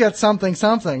 don't forget something,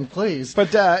 please.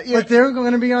 But they're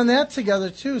going to be on that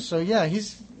together too. So yeah,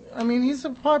 he's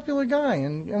a popular guy,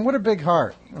 and what a big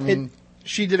heart. I mean,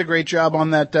 she did a great job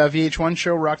on that VH1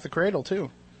 show, Rock the Cradle,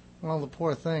 too. Well, the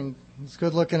poor thing, as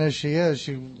good looking as she is,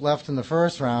 she left in the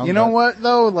first round. You know what,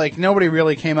 though? Like, nobody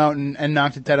really came out and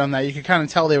knocked it dead on that. You could kind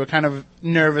of tell they were kind of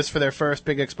nervous for their first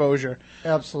big exposure.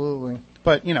 Absolutely.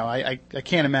 But, I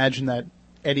can't imagine that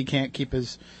Eddie can't keep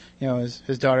his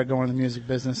daughter going in the music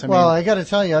business. I got to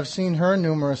tell you, I've seen her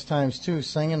numerous times too,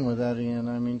 singing with Eddie,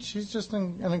 and she's just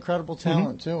an incredible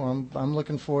talent too. I'm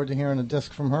looking forward to hearing a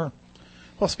disc from her.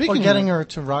 Well, getting her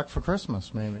to Rock for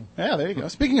Christmas, maybe. Yeah, there you go.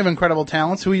 Speaking of incredible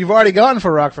talents, who you've already gotten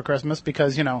for Rock for Christmas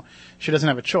because she doesn't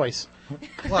have a choice.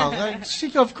 Well,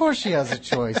 of course she has a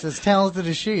choice. As talented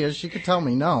as she is, she could tell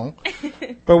me no.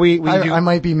 But I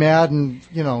might be mad and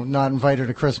not invite her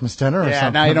to Christmas dinner or something. Yeah,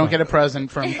 now you don't get a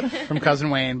present from Cousin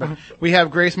Wayne. But we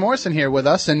have Grace Morrison here with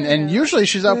us, and usually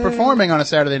she's out performing on a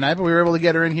Saturday night, but we were able to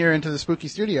get her in here into the spooky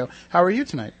studio. How are you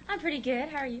tonight? I'm pretty good.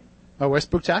 How are you? Oh, we're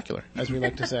spooktacular, as we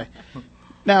like to say.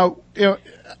 Now,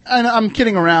 I'm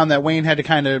kidding around that Wayne had to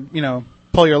kind of,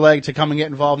 pull your leg to come and get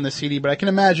involved in the CD, but I can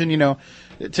imagine,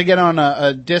 to get on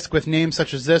a disc with names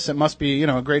such as this, it must be,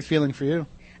 a great feeling for you.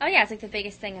 Oh, yeah, it's like the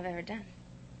biggest thing I've ever done.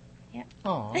 Yeah.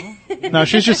 Aww. No,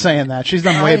 she's just saying that. She's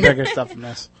done way bigger stuff than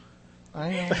this. I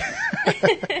know.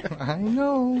 I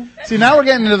know. See, now we're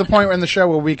getting to the point in the show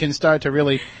where we can start to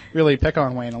really, really pick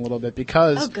on Wayne a little bit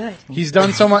because he's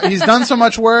done so much. He's done so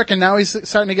much work, and now he's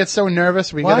starting to get so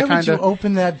nervous. Why would you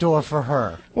open that door for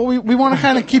her? Well, we want to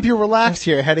kind of keep you relaxed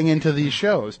here heading into these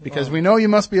shows because we know you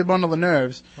must be a bundle of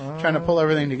nerves trying to pull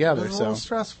everything together. It's a little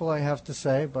stressful, I have to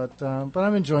say, but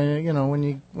I'm enjoying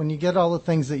it. When you get all the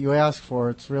things that you ask for,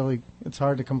 it's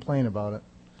hard to complain about it.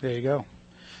 There you go.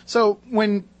 So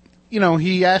when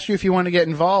he asked you if you wanted to get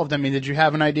involved. I mean, did you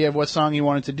have an idea of what song you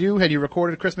wanted to do? Had you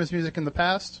recorded Christmas music in the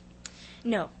past?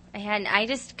 No, I hadn't. I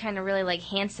just kind of really like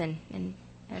Hanson, and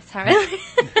that's how I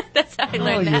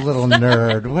learned that. Oh, you little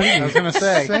nerd. What are you going to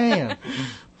say?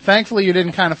 Thankfully, you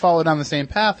didn't kind of follow down the same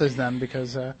path as them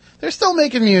because they're still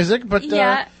making music, but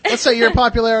let's say your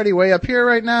popularity way up here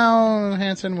right now,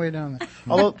 Hanson way down there.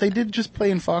 Although they did just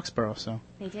play in Foxborough, so.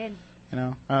 They did.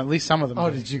 At least some of them. Oh,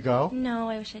 did you go? No,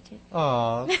 I wish I did.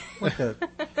 Oh, look at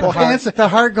the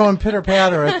heart going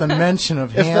pitter-patter at the mention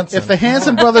of Hanson. If the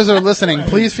Hanson brothers are listening,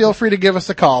 please feel free to give us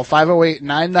a call,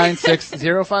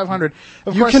 508-996-0500.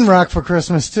 You can rock for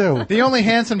Christmas, too. The only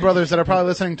Hanson brothers that are probably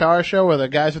listening to our show are the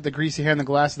guys with the greasy hair and the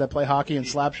glasses that play hockey and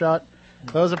Slapshot.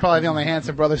 Those are probably the only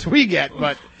Hanson brothers we get,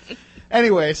 but...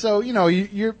 Anyway, so,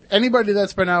 you're anybody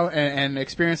that's been out and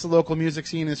experienced the local music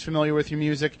scene is familiar with your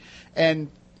music,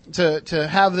 and... To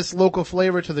have this local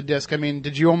flavor to the disc, I mean,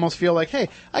 did you almost feel like, hey,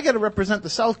 I got to represent the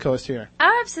South Coast here?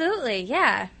 Oh, absolutely,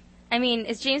 yeah. I mean,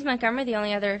 is James Montgomery the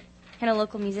only other kind of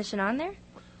local musician on there?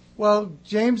 Well,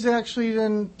 James actually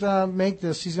didn't make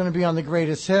this. He's going to be on the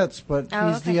Greatest Hits, but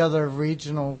he's the other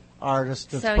regional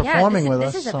artist that's performing with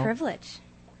us. This is a privilege,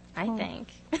 I think.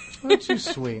 Aren't you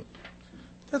sweet?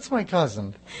 That's my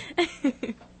cousin.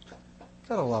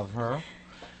 Gotta love her.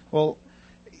 Well,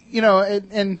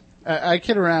 and I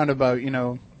kid around about,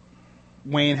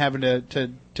 Wayne having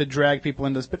to drag people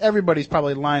into this, but everybody's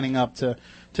probably lining up to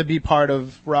be part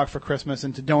of Rock for Christmas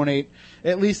and to donate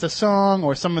at least a song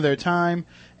or some of their time.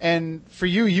 And for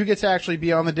you get to actually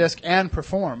be on the disc and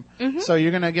perform. Mm-hmm. So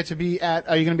you're going to get to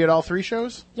are you going to be at all 3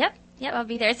 shows? Yep, I'll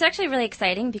be there. It's actually really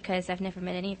exciting because I've never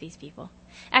met any of these people.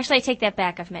 Actually, I take that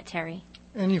back. I've met Terry.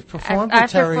 And you've performed with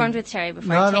Terry. I've performed with Terry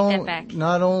before. I take that back.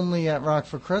 Not only at Rock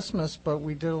for Christmas, but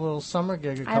we did a little summer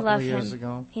gig a couple of years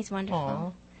ago. He's wonderful.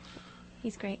 Aww.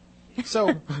 He's great.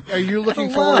 So, are you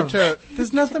looking forward to...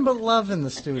 There's nothing but love in the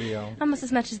studio. Almost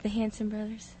as much as the Hanson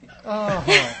brothers.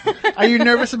 Oh. Are you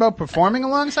nervous about performing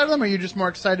alongside of them, or are you just more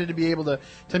excited to be able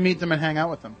to meet them and hang out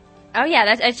with them? Oh,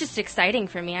 yeah, it's just exciting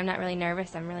for me. I'm not really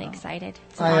nervous. I'm really excited.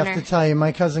 It's an honor. have to tell you,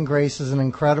 my cousin Grace is an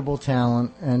incredible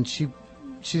talent, and she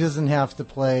doesn't have to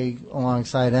play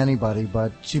alongside anybody,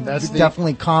 but she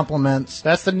definitely complements.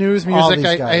 That's the news all music.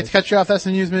 these I hate to cut you off. That's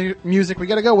the news music. We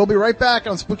got to go. We'll be right back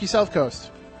on Spooky South Coast.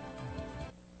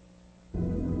 The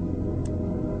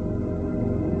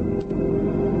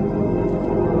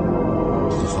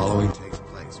following takes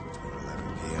place between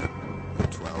 11 p.m.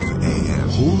 and 12 a.m.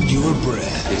 Hold your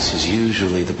breath. This is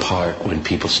usually the part when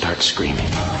people start screaming.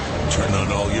 Turn on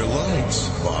all your lights,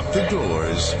 lock the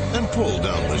doors, and pull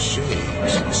down the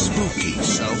shades. Spooky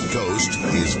South Coast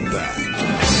is back.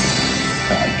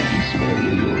 I can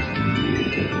smell your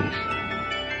fears.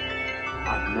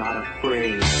 I'm not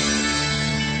afraid.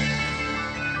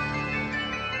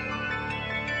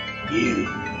 You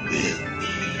will be.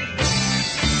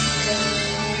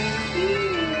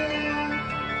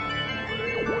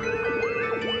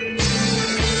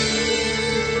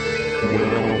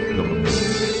 Welcome to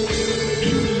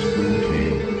Spooky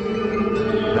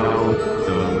South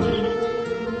Coast.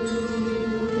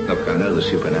 Look, I know the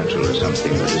supernatural is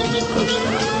something that isn't supposed to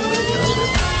happen, but it does.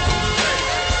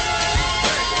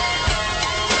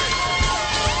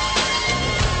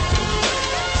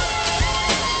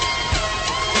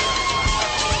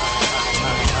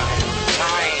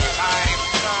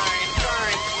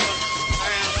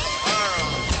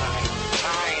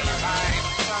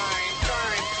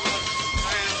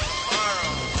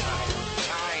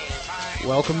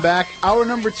 Welcome back. Hour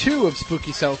number 2 of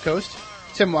Spooky South Coast.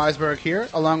 Tim Weisberg here,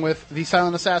 along with the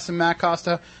silent assassin Matt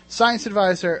Costa, science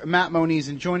advisor Matt Moniz,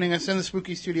 and joining us in the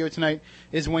Spooky Studio tonight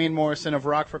is Wayne Morrison of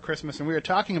Rock for Christmas, and we are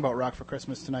talking about Rock for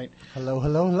Christmas tonight. Hello,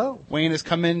 hello, hello. Wayne has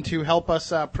come in to help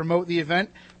us promote the event,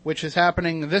 which is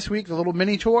happening this week, the little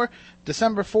mini tour,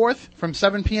 December 4th from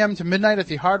 7 p.m. to midnight at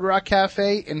the Hard Rock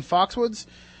Cafe in Foxwoods.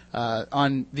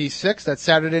 On the 6th, that's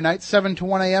Saturday night, 7 to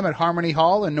 1 a.m. at Harmony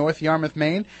Hall in North Yarmouth,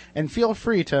 Maine. And feel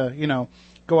free to,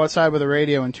 go outside with a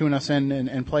radio and tune us in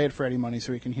and play it for Eddie Money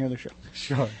so we can hear the show.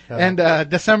 Sure. And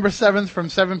December 7th from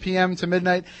 7 p.m. to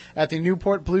midnight at the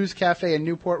Newport Blues Cafe in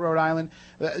Newport, Rhode Island.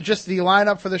 Just the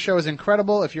lineup for the show is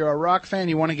incredible. If you're a rock fan,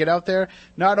 you want to get out there,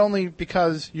 not only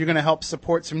because you're going to help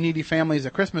support some needy families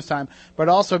at Christmas time, but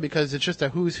also because it's just a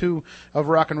who's who of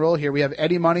rock and roll here. We have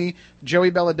Eddie Money, Joey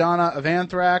Belladonna of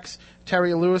Anthrax,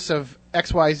 Terry Lewis of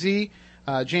XYZ,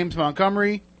 James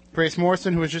Montgomery, Grace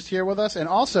Morrison, who was just here with us, and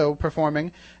also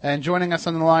performing and joining us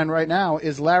on the line right now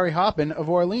is Larry Hoppin of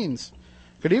Orleans.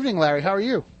 Good evening, Larry. How are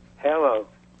you? Hello.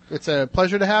 It's a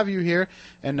pleasure to have you here,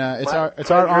 and it's our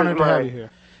honor to have you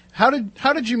here. How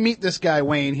did you meet this guy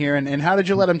Wayne here, and how did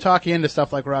you let him talk you into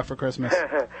stuff like Rock for Christmas?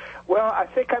 Well, I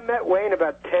think I met Wayne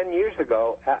about 10 years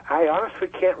ago. I honestly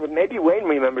can't. Maybe Wayne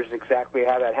remembers exactly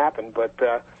how that happened, but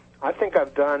I think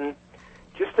I've done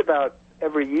just about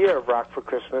every year of Rock for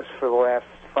Christmas for the last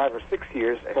 5 or 6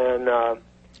 years, and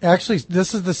actually,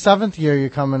 this is the 7th year you're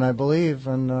coming, I believe,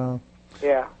 and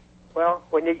yeah. Well,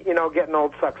 when getting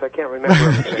old sucks. I can't remember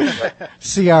everything. But,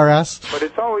 CRS. But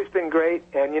it's always been great,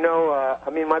 and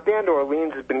my band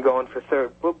Orleans has been going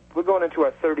for we're going into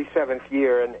our 37th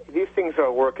year, and these things are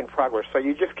a work in progress. So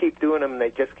you just keep doing them, and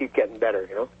they just keep getting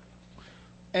better,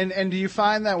 And do you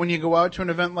find that when you go out to an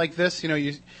event like this,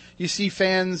 you see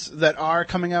fans that are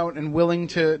coming out and willing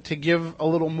to give a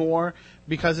little more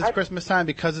because it's Christmas time,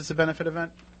 because it's a benefit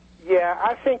event? Yeah,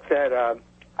 I think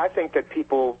that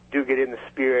people do get in the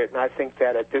spirit, and I think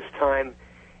that at this time,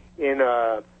 in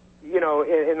the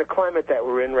climate that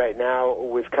we're in right now,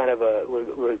 with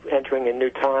we're entering a new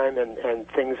time, and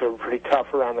things are pretty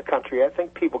tough around the country. I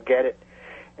think people get it,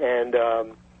 and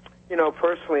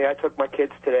personally, I took my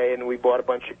kids today, and we bought a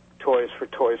bunch of Toys for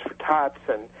Tots,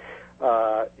 and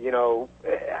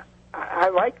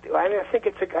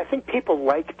I think people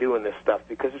like doing this stuff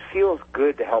because it feels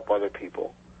good to help other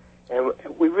people, and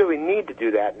we really need to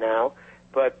do that now.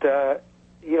 But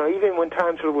even when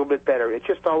times are a little bit better, it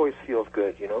just always feels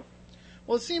good,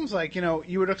 Well, it seems like,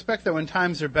 you would expect that when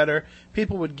times are better,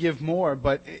 people would give more,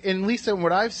 but at least in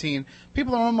what I've seen,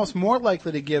 people are almost more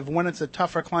likely to give when it's a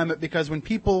tougher climate, because when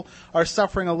people are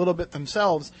suffering a little bit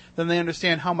themselves, then they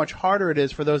understand how much harder it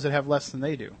is for those that have less than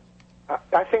they do.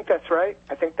 I think that's right.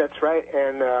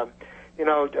 And,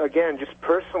 again, just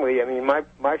personally, I mean,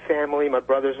 my family, my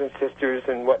brothers and sisters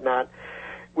and whatnot,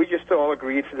 we just all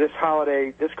agreed for this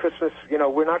holiday, this Christmas,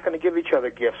 we're not going to give each other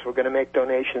gifts. We're going to make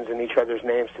donations in each other's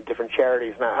names to different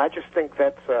charities. Now, I just think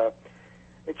that's,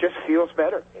 it just feels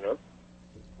better,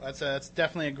 That's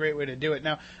definitely a great way to do it.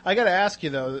 Now, I got to ask you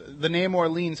though, the name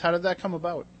Orleans, how did that come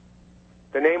about?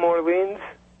 The name Orleans?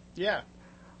 Yeah.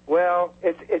 Well,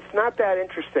 it's not that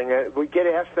interesting. We get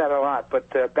asked that a lot. But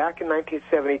back in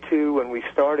 1972, when we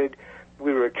started,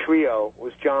 we were a trio. It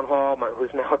was John Hall,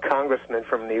 who's now a congressman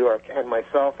from New York, and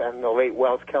myself, and the late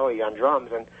Wells Kelly on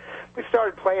drums. And we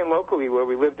started playing locally where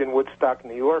we lived in Woodstock,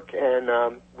 New York,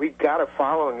 and we got a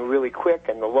following really quick.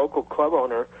 And the local club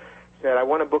owner said, "I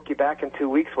want to book you back in 2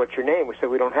 weeks. What's your name?" We said,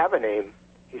 "We don't have a name."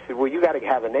 He said, "Well, you got to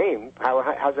have a name.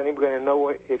 How's anyone going to know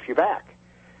if you're back?"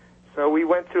 So we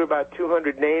went through about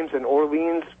 200 names, and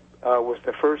Orleans was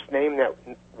the first name that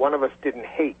one of us didn't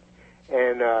hate.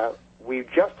 And we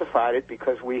justified it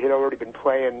because we had already been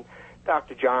playing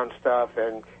Dr. John stuff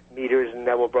and Meters and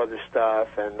Neville Brothers stuff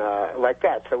and like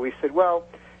that. So we said, well,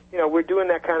 you know, we're doing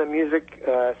that kind of music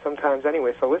sometimes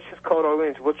anyway, so let's just call it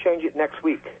Orleans. We'll change it next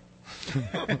week.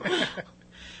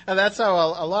 And that's how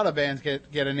a lot of bands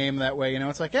get a name that way. You know,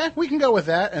 it's like, we can go with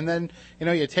that, and then you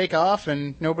know you take off,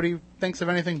 and nobody thinks of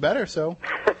anything better. So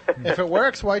if it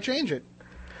works, why change it?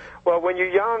 Well, when you're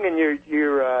young and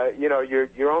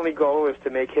your only goal is to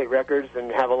make hit records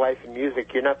and have a life in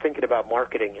music, you're not thinking about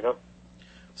marketing, you know.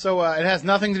 So it has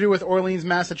nothing to do with Orleans,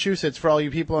 Massachusetts, for all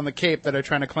you people on the Cape that are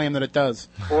trying to claim that it does.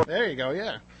 There you go.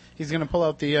 Yeah, he's going to pull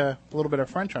out the little bit of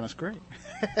French on us. Great.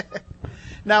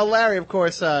 Now, Larry, of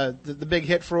course, the big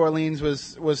hit for Orleans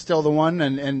was still the one,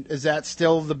 and is that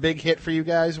still the big hit for you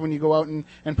guys when you go out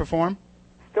and perform?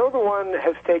 Still the one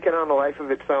has taken on a life of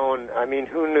its own. I mean,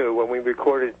 who knew when we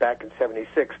recorded it back in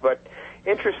 '76? But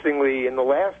interestingly, in the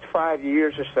last 5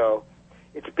 years or so,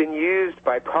 it's been used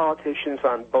by politicians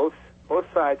on both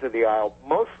sides of the aisle,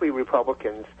 mostly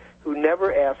Republicans, who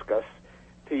never ask us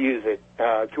to use it.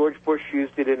 George Bush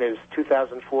used it in his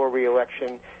 2004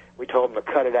 re-election. We told him to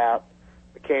cut it out.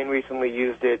 McCain recently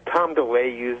used it. Tom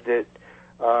DeLay used it.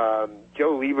 Joe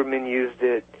Lieberman used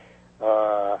it.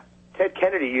 Ted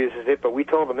Kennedy uses it, but we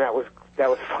told him that was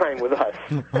fine with us.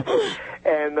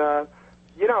 And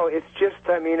you know, it's just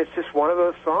one of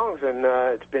those songs, and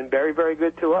it's been very, very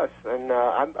good to us, and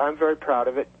I'm very proud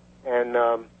of it. And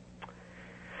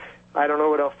I don't know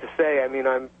what else to say. I mean,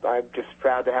 I'm just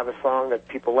proud to have a song that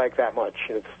people like that much,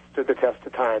 and it's stood the test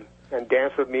of time. And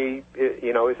Dance With Me,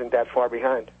 you know, isn't that far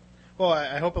behind. Well,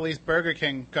 I hope at least Burger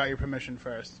King got your permission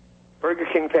first. Burger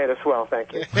King paid us well,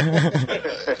 thank you.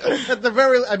 At the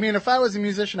very, I mean, if I was a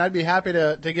musician, I'd be happy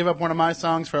to give up one of my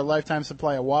songs for a lifetime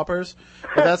supply of Whoppers.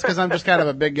 But that's because I'm just kind of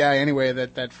a big guy anyway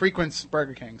that frequents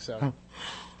Burger King. So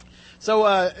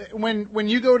when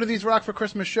you go to these Rock for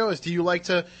Christmas shows, do you like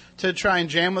to try and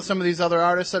jam with some of these other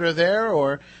artists that are there,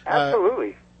 or?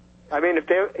 Absolutely. I mean, if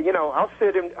they're, you know, I'll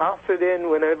sit in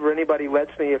whenever anybody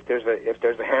lets me. If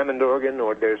there's a Hammond organ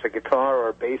or there's a guitar or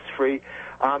a bass free,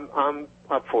 I'm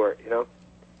up for it, you know.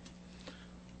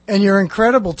 And you're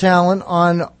incredible talent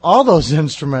on all those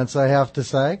instruments, I have to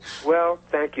say. Well,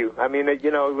 thank you. I mean,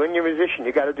 you know, when you're a musician,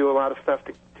 you got to do a lot of stuff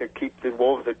to keep the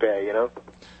wolves at bay, you know.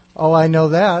 Oh, I know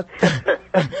that.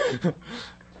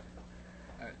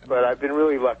 But I've been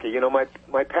really lucky. You know,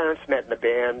 my parents met in a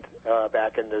band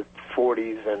back in the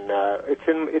 '40s, and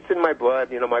it's in my blood.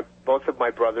 You know, both of my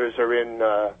brothers are in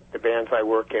the bands I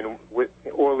work in.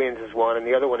 Orleans is one, and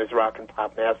the other one is Rock and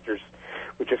Pop Masters,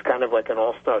 which is kind of like an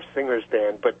all-star singers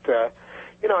band. But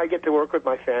you know, I get to work with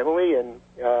my family, and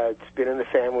it's been in the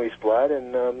family's blood,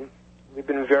 and we've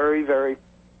been very, very,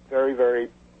 very, very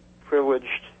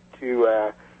privileged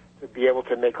to be able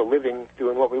to make a living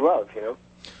doing what we love. You know.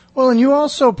 Well, and you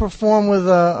also perform with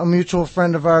a mutual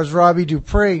friend of ours, Robbie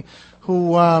Dupree,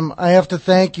 who I have to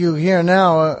thank you here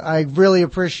now. I really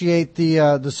appreciate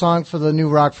the song for the new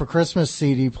Rock for Christmas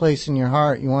CD, Place in Your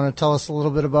Heart. You want to tell us a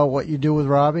little bit about what you do with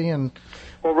Robbie?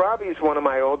 Well, Robbie's one of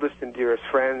my oldest and dearest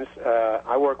friends.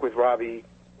 I work with Robbie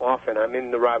often. I'm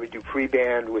in the Robbie Dupree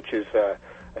Band, which is a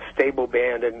stable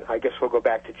band, and I guess we'll go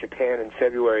back to Japan in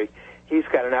February. He's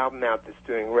got an album out that's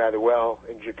doing rather well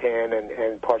in Japan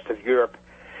and parts of Europe.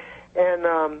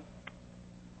 And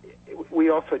we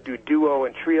also do duo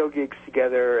and trio gigs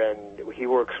together, and he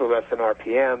works with us in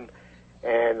RPM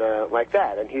and like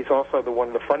that. And he's also one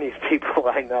of the funniest people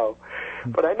I know.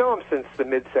 But I know him since the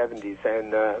mid-'70s,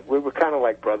 and we're kind of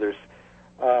like brothers.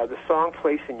 The song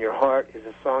Place in Your Heart is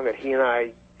a song that he and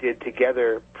I did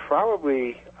together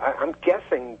probably, I'm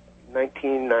guessing,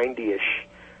 1990-ish,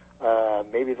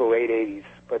 maybe the late 80s.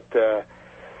 But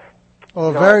well,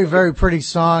 a very, very pretty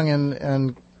song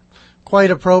and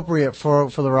quite appropriate for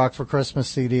the Rock for Christmas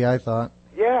CD, I thought.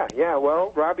 Yeah.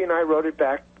 Well, Robbie and I wrote it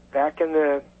back in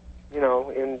the, you know,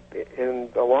 in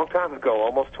a long time ago,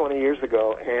 almost 20 years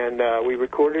ago, and we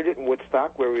recorded it in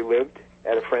Woodstock, where we lived,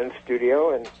 at a friend's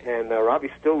studio, and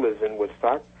Robbie still lives in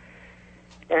Woodstock.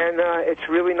 And it's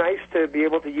really nice to be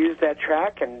able to use that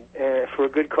track and for a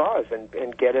good cause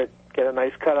and get a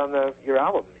nice cut on your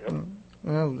album. You know?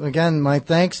 Well, again, my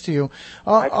thanks to you.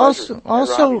 My pleasure.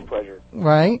 Also, Robbie's pleasure.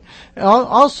 Right.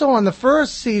 Also, on the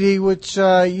first CD, which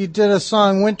you did a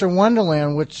song, Winter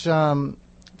Wonderland, which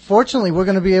fortunately we're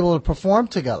going to be able to perform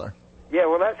together. Yeah,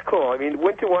 well, that's cool. I mean,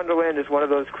 Winter Wonderland is one of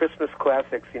those Christmas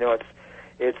classics. You know,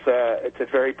 it's a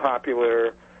very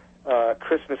popular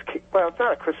Christmas. Well, it's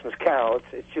not a Christmas carol.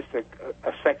 It's just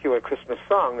a secular Christmas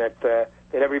song that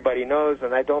everybody knows,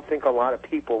 and I don't think a lot of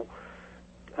people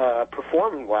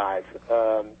perform live.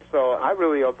 So I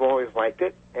really have always liked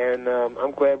it, and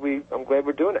I'm glad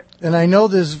we're doing it. And I know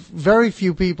there's very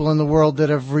few people in the world that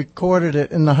have recorded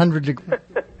it in the 100 degree.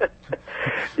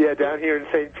 Yeah, down here in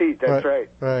St. Pete, that's right.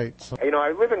 Right. So. You know,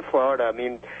 I live in Florida. I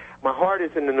mean, my heart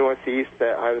is in the Northeast.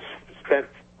 I spent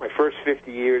my first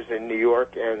 50 years in New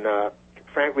York, and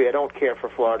frankly, I don't care for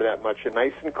Florida that much. It's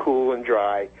nice and cool and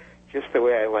dry, just the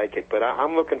way I like it. But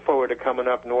I'm looking forward to coming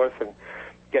up north and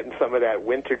getting some of that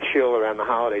winter chill around the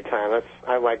holiday time.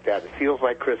 I like that. It feels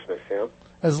like Christmas, you know?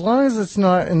 As long as it's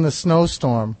not in the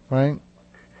snowstorm, right?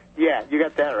 Yeah, you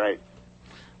got that right.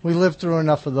 We lived through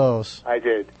enough of those. I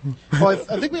did. Well,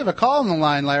 I think we have a call on the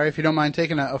line, Larry, if you don't mind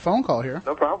taking a phone call here.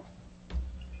 No problem.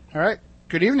 All right.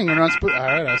 Good evening. You're on All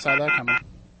right, I saw that coming.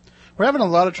 We're having a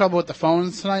lot of trouble with the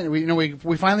phones tonight.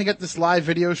 We finally get this live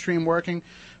video stream working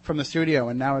from the studio,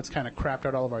 and now it's kind of crapped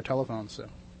out all of our telephones. So,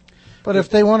 but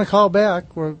if they want to call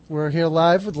back, we're here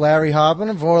live with Larry Hoppin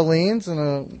of Orleans, and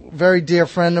a very dear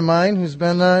friend of mine who's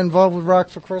been involved with Rock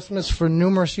for Christmas for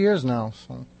numerous years now.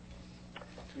 So.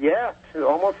 Yeah,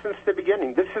 almost since the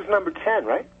beginning. This is number 10,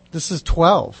 right? This is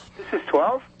 12. This is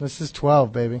 12? This is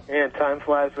 12, baby. Man, time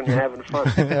flies when you're having fun.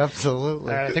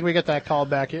 Absolutely. All right, I think we get that call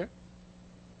back here.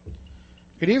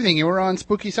 Good evening. You were on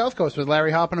Spooky South Coast with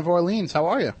Larry Hoppin of Orleans. How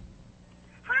are you?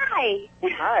 Hi.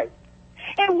 Hi.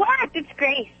 It worked. It's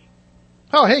Grace.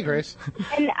 Oh, hey, Grace.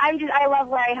 And I love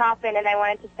Larry Hoppin, and I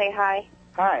wanted to say hi.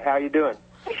 Hi, how you doing?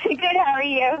 Good, how are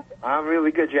you? I'm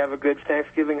really good. Did you have a good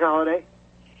Thanksgiving holiday?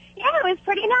 Yeah, it was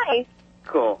pretty nice.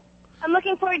 Cool. I'm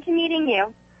looking forward to meeting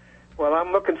you. Well,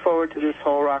 I'm looking forward to this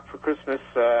whole Rock for Christmas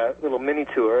little mini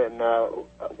tour, and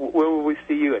where will we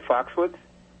see you, at Foxwoods?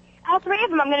 All three of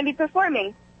them I'm going to be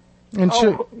performing. And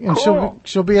cool.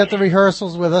 she'll be at the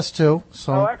rehearsals with us too.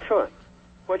 So. Oh, excellent.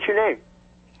 What's your name?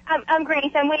 I'm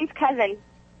Grace. I'm Wayne's cousin.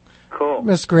 Cool.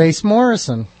 Miss Grace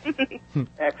Morrison.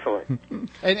 Excellent.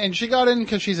 And she got in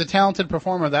because she's a talented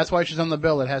performer. That's why she's on the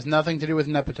bill. It has nothing to do with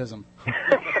nepotism.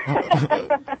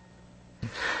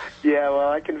 Yeah, well,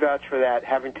 I can vouch for that,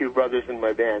 having two brothers in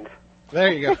my band.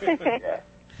 There you go. Yeah,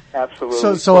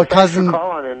 absolutely. So a cousin. Thanks for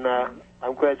calling, and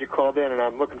I'm glad you called in, and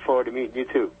I'm looking forward to meeting you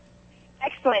too.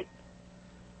 Excellent.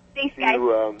 Thanks, guys.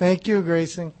 Thank you,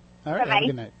 Gracie. All right, Bye-bye. have a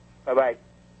good night. Bye-bye.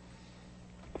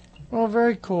 Well,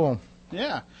 very cool.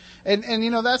 Yeah. And you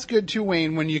know, that's good too,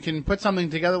 Wayne, when you can put something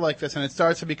together like this and it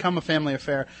starts to become a family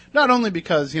affair. Not only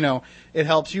because, you know, it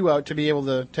helps you out to be able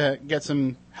to get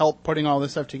some help putting all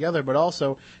this stuff together, but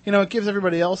also, you know, it gives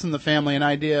everybody else in the family an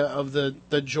idea of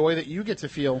the joy that you get to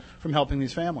feel from helping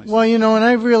these families. Well, you know, and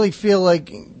I really feel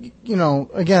like, you know,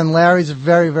 again, Larry's a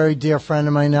very, very dear friend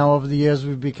of mine now. Over the years,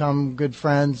 we've become good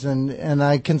friends, and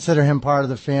I consider him part of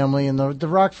the family. And the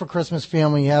Rock for Christmas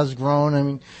family has grown. I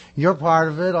mean, you're part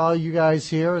of it, all you guys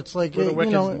here. It's like,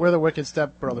 we're the wicked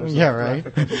stepbrothers. Yeah, right.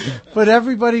 But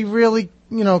everybody really,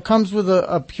 you know, comes with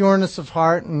a pureness of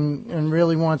heart and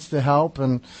really wants to help,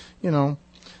 and, you know.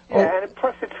 Yeah, and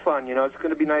plus it's fun, you know. It's going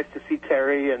to be nice to see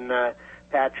Terry and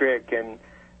Patrick and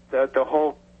the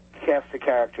whole cast of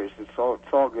characters. It's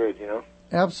all good, you know.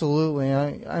 Absolutely.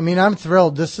 I mean, I'm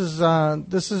thrilled. This is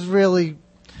really,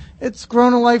 it's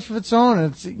grown a life of its own.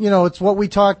 It's, you know, it's what we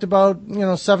talked about, you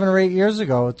know, 7 or 8 years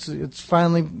ago. It's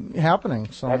finally happening.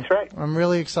 So that's right. I'm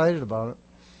really excited about it.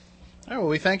 All right, well,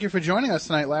 we thank you for joining us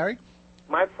tonight, Larry.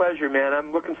 My pleasure, man.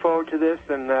 I'm looking forward to this,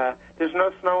 and there's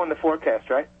no snow in the forecast,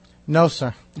 right? No,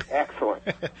 sir. Excellent.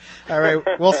 All right,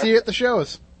 we'll see you at the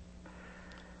shows.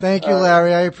 Thank you,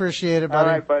 Larry. I appreciate it, buddy.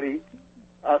 All right, buddy.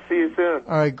 I'll see you soon.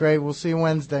 All right, great. We'll see you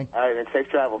Wednesday. All right, and safe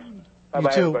travels. Bye-bye,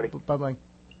 you too. everybody. Bye-bye.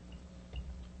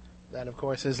 That, of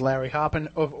course, is Larry Hoppin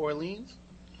of Orleans.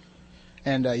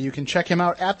 And you can check him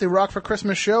out at the Rock for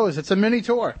Christmas shows. It's a mini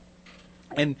tour.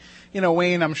 And, you know,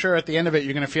 Wayne, I'm sure at the end of it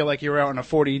you're going to feel like you're out on a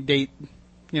 40-date,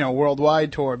 you know,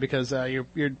 worldwide tour because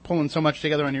you're pulling so much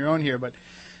together on your own here. But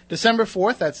December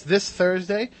 4th, that's this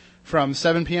Thursday, from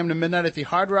 7 p.m. to midnight at the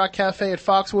Hard Rock Cafe at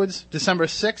Foxwoods. December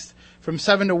 6th, from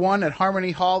 7 to 1 at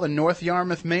Harmony Hall in North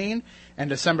Yarmouth, Maine, and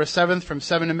December 7th from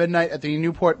 7 to midnight at the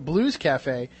Newport Blues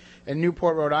Cafe in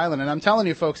Newport, Rhode Island. And I'm telling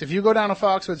you, folks, if you go down to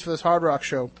Foxwoods for this Hard Rock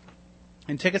show,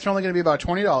 and tickets are only going to be about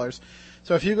 $20,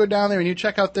 so if you go down there and you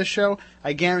check out this show,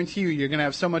 I guarantee you're going to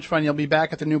have so much fun. You'll be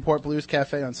back at the Newport Blues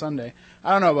Cafe on Sunday.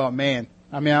 I don't know about Maine.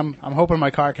 I mean, I'm hoping my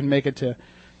car can make it to,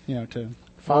 to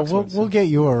Foxwoods. Well, we'll get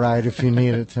you a ride if you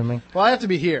need it, Timmy. Well, I have to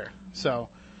be here, so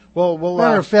we'll.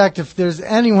 Matter of fact, if there's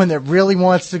anyone that really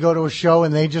wants to go to a show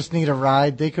and they just need a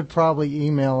ride, they could probably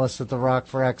email us at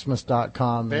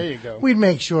therockforxmas.com. There you go. We'd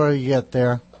make sure you get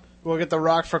there. We'll get the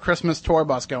Rock for Christmas tour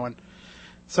bus going.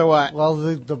 So, well,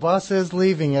 the bus is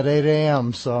leaving at 8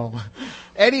 a.m., so.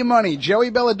 Eddie Money, Joey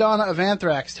Belladonna of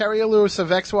Anthrax, Terry Lewis of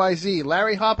XYZ,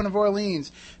 Larry Hoppin of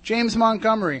Orleans, James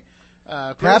Montgomery,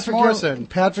 Chris Morrison.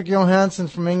 Patrick Johansson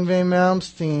from Yngwie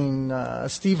Malmsteen,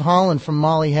 Steve Holland from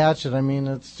Molly Hatchet. I mean,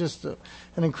 it's just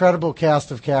an incredible cast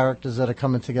of characters that are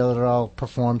coming together to all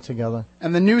perform together.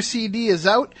 And the new CD is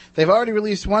out. They've already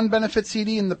released one benefit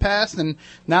CD in the past, and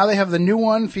now they have the new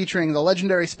one featuring the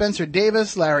legendary Spencer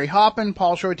Davis, Larry Hoppin,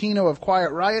 Paul Shortino of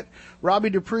Quiet Riot, Robbie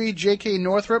Dupree, J.K.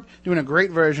 Northrup, doing a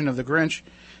great version of The Grinch.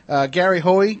 Gary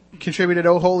Hoey contributed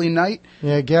Oh Holy Night.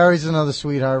 Yeah, Gary's another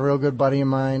sweetheart, a real good buddy of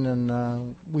mine,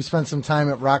 and we spent some time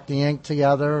at Rock the Ink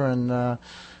together, and,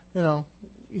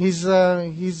 he's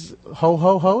ho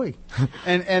ho hoey.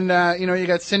 and you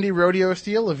got Cindy Rodeo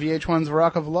Steele of VH1's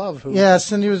Rock of Love. Yeah,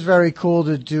 Cindy was very cool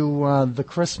to do the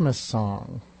Christmas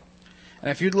song. And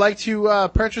if you'd like to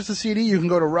purchase the CD, you can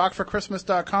go to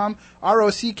rockforchristmas.com,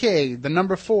 ROCK, the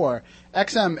number 4,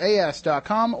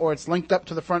 XMAS.com, or it's linked up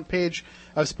to the front page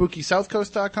of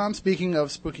SpookySouthCoast.com. Speaking of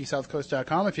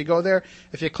SpookySouthCoast.com, if you go there,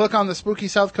 if you click on the Spooky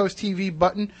South Coast TV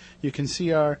button, you can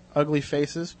see our ugly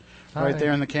faces right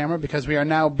there in the camera, because we are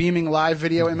now beaming live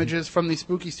video images from the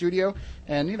Spooky Studio.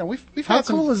 And, we've How had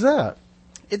some... cool is that?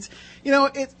 It's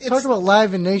talk about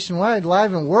live and nationwide,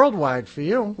 live and worldwide for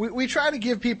you. We try to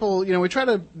give people, we try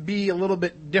to be a little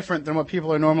bit different than what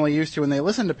people are normally used to when they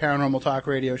listen to Paranormal Talk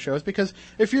radio shows, because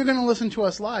if you're going to listen to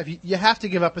us live, you have to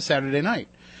give up a Saturday night.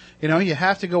 You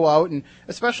have to go out, and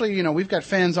especially, we've got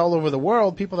fans all over the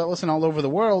world, people that listen all over the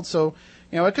world, so,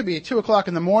 it could be 2 o'clock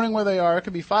in the morning where they are, it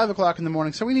could be 5 o'clock in the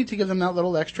morning, so we need to give them that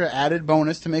little extra added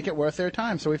bonus to make it worth their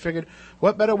time. So we figured,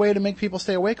 what better way to make people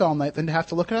stay awake all night than to have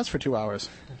to look at us for 2 hours?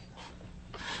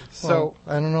 So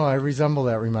I don't know. I resemble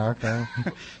that remark.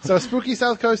 So Spooky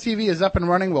South Coast TV is up and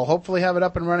running. We'll hopefully have it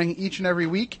up and running each and every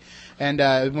week. And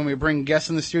when we bring guests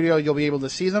in the studio, you'll be able to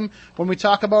see them. When we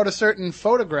talk about a certain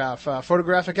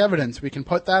photographic evidence, we can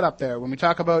put that up there. When we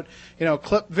talk about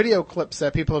video clips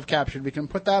that people have captured, we can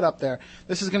put that up there.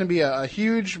 This is going to be a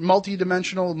huge,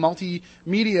 multi-dimensional,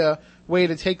 multimedia way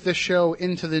to take this show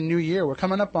into the new year. We're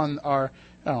coming up on our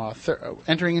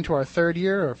entering into our third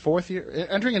year or fourth year,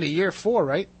 entering into year 4,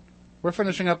 right? We're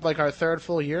finishing up like our third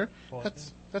full year.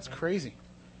 That's crazy.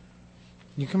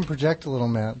 You can project a little,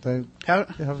 Matt. They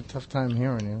have a tough time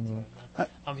hearing you.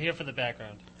 I'm here for the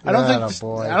background. I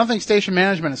don't think station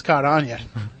management has caught on yet,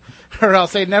 or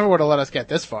else they never would have let us get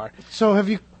this far. So, have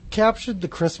you captured the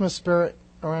Christmas spirit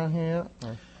around here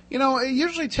yet? It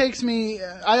usually takes me.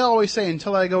 I always say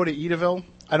until I go to Edaville,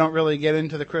 I don't really get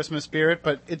into the Christmas spirit.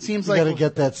 But it seems like you got to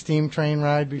get that steam train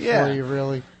ride before you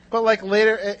really. But like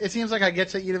later, it seems like I get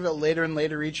to Edaville later and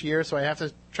later each year, so I have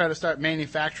to try to start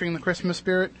manufacturing the Christmas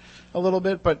spirit a little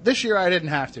bit. But this year I didn't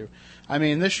have to. I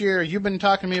mean, this year you've been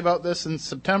talking to me about this since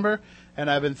September,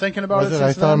 and I've been thinking about it since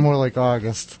I thought more like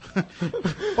August.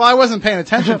 Well, I wasn't paying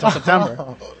attention until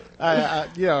September.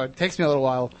 It takes me a little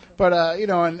while, but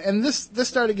and this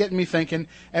started getting me thinking.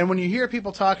 And when you hear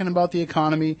people talking about the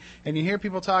economy, and you hear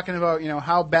people talking about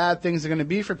how bad things are going to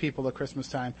be for people at Christmas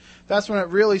time, that's when it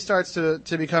really starts to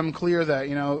become clear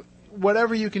that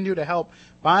whatever you can do to help,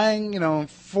 buying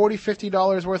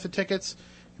 $40-50 worth of tickets,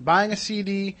 buying a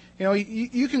CD,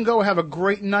 you can go have a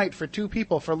great night for 2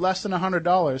 people for less than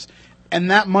 $100, and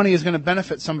that money is going to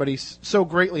benefit somebody so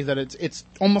greatly that it's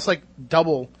almost like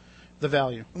double the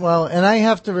value. Well, and I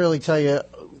have to really tell you,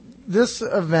 this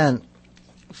event,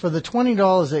 for the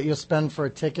 $20 that you'll spend for a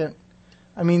ticket,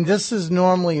 I mean, this is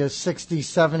normally a $60,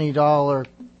 $70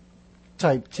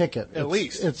 type ticket. At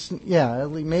least.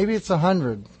 Maybe it's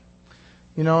 $100.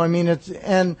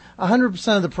 And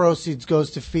 100% of the proceeds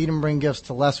goes to feed and bring gifts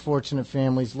to less fortunate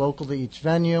families local to each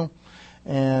venue.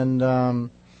 And, the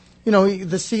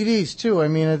CDs too. I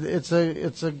mean, it's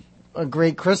a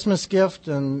great Christmas gift,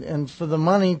 and for the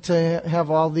money to have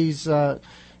all these,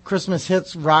 Christmas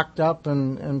hits rocked up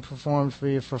and performed for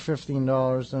you for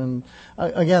 $15. And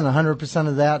again, 100%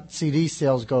 of that CD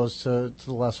sales goes to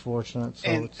the less fortunate.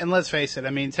 So and let's face it, I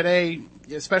mean, today,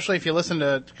 especially if you listen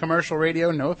to commercial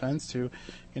radio, no offense to,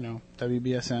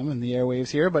 WBSM and the airwaves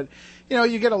here, but,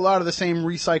 you get a lot of the same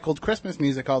recycled Christmas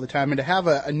music all the time. And to have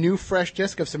a new, fresh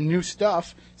disc of some new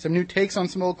stuff, some new takes on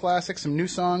some old classics, some new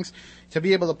songs, to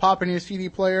be able to pop in your CD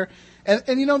player. And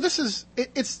this is,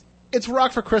 it's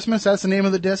Rock for Christmas, that's the name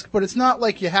of the disc, but it's not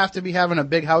like you have to be having a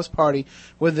big house party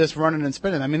with this running and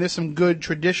spinning. I mean, there's some good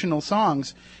traditional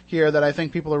songs here that I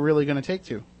think people are really going to take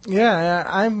to. Yeah,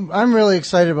 I'm really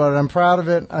excited about it. I'm proud of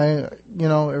it. It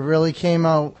really came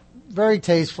out very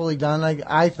tastefully done,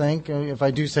 I think, if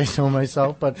I do say so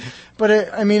myself. But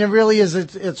it really is.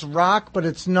 It's rock, but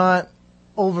it's not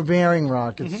overbearing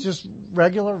rock. It's just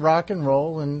regular rock and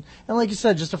roll, and like you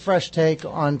said, just a fresh take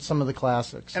on some of the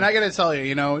classics. And I got to tell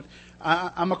you,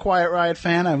 I'm a Quiet Riot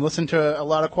fan. I've listened to a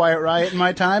lot of Quiet Riot in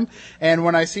my time, and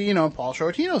when I see, Paul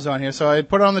Shortino's on here, so I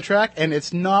put it on the track, and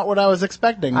it's not what I was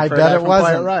expecting. I bet it wasn't.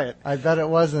 Quiet Riot. I bet it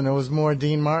wasn't. It was more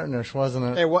Dean Martinish,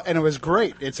 wasn't it? And it was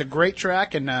great. It's a great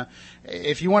track, and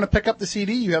if you want to pick up the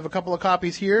CD, you have a couple of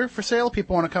copies here for sale.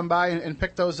 People want to come by and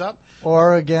pick those up.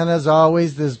 Or, again, as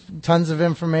always, there's tons of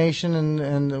information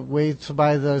and ways to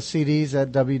buy the CDs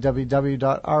at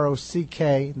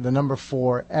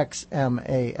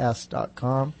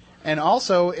www.rock4xmas.com. And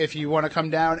also, if you want to come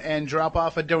down and drop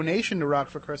off a donation to Rock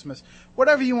for Christmas,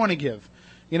 whatever you want to give.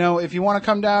 If you want to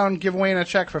come down, give Wayne a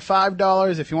check for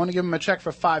 $5. If you want to give him a check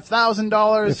for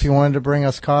 $5,000. If you wanted to bring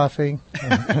us coffee.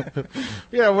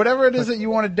 Whatever it is that you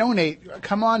want to donate,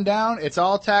 come on down. It's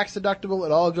all tax deductible.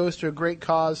 It all goes to a great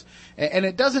cause. And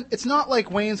it's not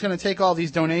like Wayne's going to take all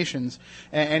these donations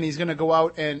and he's going to go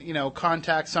out and,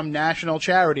 contact some national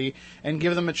charity and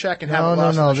give them a check and have it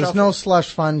lost in the There's shuffle. no slush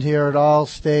fund here. It all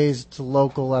stays to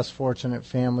local, less fortunate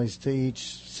families to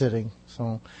each sitting.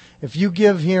 So if you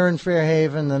give here in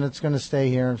Fairhaven, then it's going to stay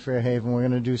here in Fairhaven. We're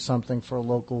going to do something for a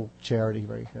local charity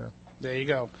right here. There you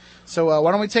go. So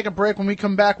why don't we take a break? When we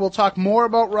come back, we'll talk more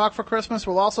about Rock for Christmas.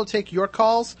 We'll also take your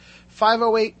calls,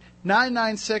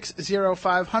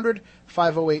 508-996-0500,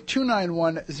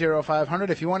 508-291-0500.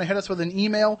 If you want to hit us with an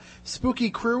email,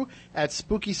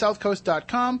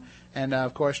 spookycrew@spookysouthcoast.com. And,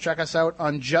 of course, check us out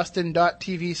on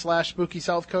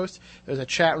justin.tv/SpookySouthCoast. There's a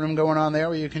chat room going on there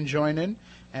where you can join in.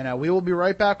 And we will be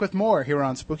right back with more here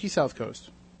on Spooky South Coast.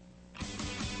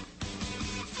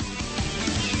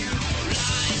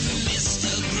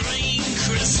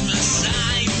 Christmas,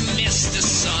 I missed the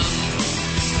sun.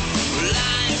 Well,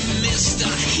 I missed the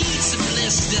heat and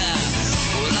blister.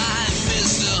 Well, I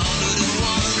missed the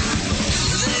 101.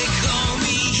 They call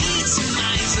me heat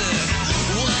miser.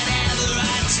 Whatever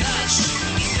I touch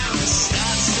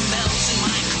starts to melt in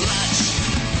my clutch.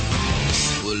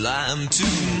 Well, I'm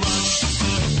too much.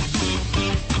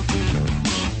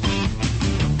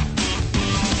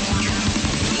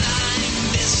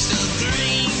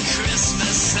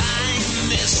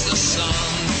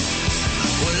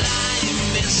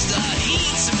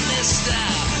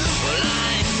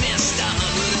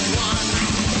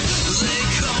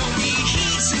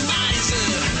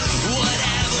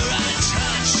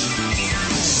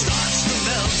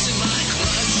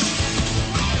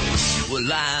 Well,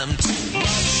 I'm too much. I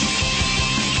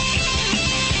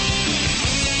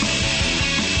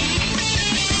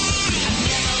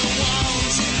never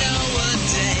want to know a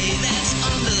day that's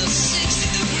under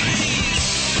 60 degrees.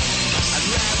 I'd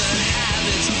rather have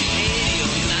it 80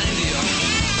 or 90 or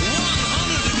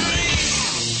 100 degrees.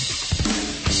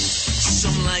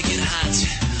 Some like it hot,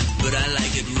 but I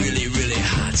like it really, really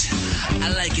hot. I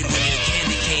like it when your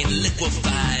candy cane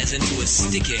liquefies into a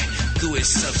sticky, gooey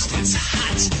substance.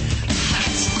 Hot.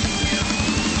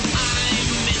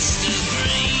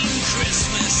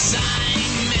 Christmas, I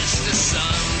missed the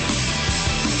sun.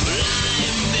 Well, I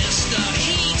missed the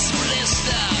heat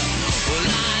blister. Well,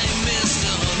 I missed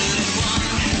the 101.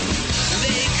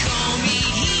 They call me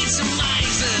heat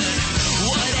miser.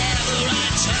 Whatever I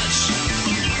touch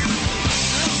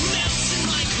melts in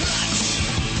my clutch.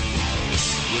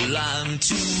 Well, I'm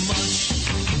too much.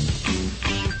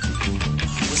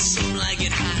 Well, some like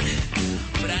it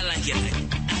hot, but I like it like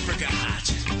Africa hot.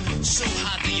 So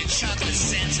hot that your chocolate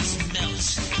senses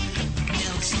melt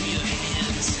in your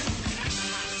hands.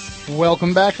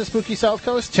 Welcome back to Spooky South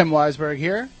Coast. Tim Weisberg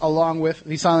here, along with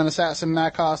the silent assassin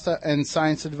Matt Costa and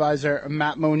science advisor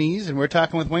Matt Moniz, and we're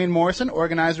talking with Wayne Morrison,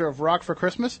 organizer of Rock for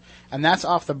Christmas, and that's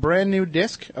off the brand new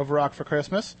disc of Rock for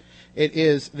Christmas. It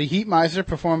is The Heat Miser,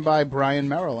 performed by Brian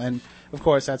Merrill, and of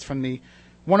course that's from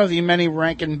one of the many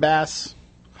Rankin Bass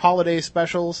holiday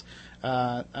specials.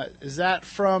 Is that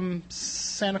from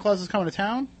Santa Claus is Coming to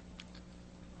Town?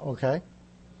 Okay.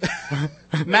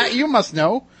 Matt, you must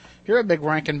know. You're a big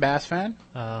Rankin Bass fan.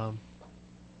 Or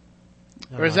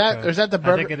is that the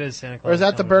burger? I think it is Santa Claus. Or is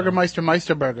that the Burgermeister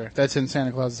Meisterburger that's in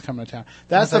Santa Claus is Coming to Town?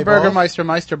 That's the Burgermeister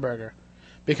Meisterburger,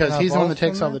 because he's the one that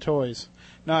takes all the toys.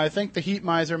 No, I think the Heat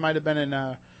Miser might have been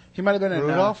in. He might have been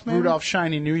Rudolph, in Rudolph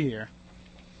Shiny New Year.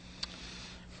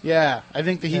 Yeah, I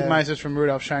think the Heat Miser's from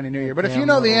Rudolph Shiny New Year. But if you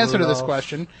know the answer to this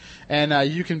question,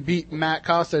 and you can beat Matt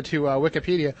Costa to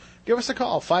Wikipedia, give us a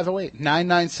call,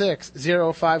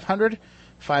 508-996-0500,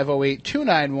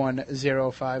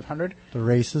 508-291-0500. The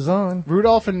race is on.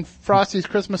 Rudolph and Frosty's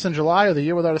Christmas in July or The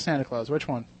Year Without a Santa Claus? Which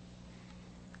one?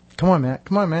 Come on, Matt.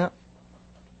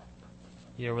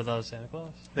 Year Without a Santa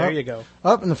Claus. There you go.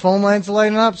 Up, and the phone lines are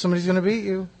lighting up. Somebody's going to beat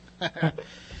you.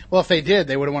 Well, if they did,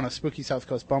 they would have won a Spooky South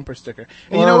Coast bumper sticker.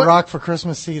 And Or you know a what? Rock for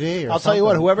Christmas CD. I'll tell you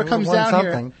what, whoever comes down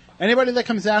something. here, anybody that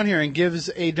comes down here and gives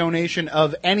a donation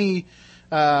of any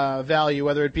value,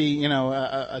 whether it be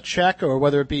a check or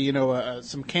whether it be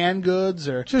some canned goods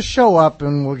or just show up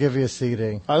and we'll give you a CD.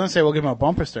 I was gonna say we'll give them a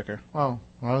bumper sticker. Oh,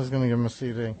 I was going to give him a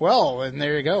CD. Well, and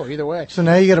there you go. Either way. So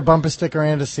now you get a bumper sticker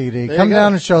and a CD. There Come you go.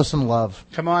 down and show some love.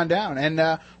 Come on down.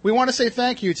 And we want to say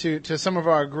thank you to some of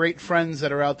our great friends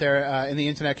that are out there in the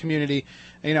internet community,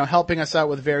 helping us out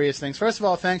with various things. First of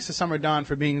all, thanks to Summer Dawn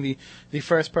for being the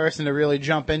first person to really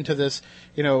jump into this,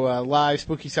 live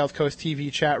Spooky South Coast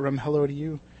TV chat room. Hello to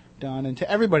you, Don, and to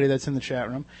everybody that's in the chat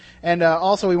room. And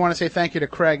also we want to say thank you to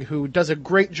Craig, who does a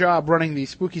great job running the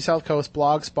Spooky South Coast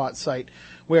Blogspot site,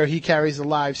 where he carries the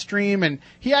live stream, and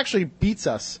he actually beats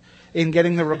us in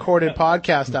getting the recorded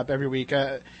podcast up every week.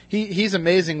 He's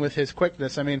amazing with his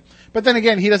quickness. I mean, but then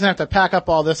again, he doesn't have to pack up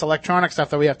all this electronic stuff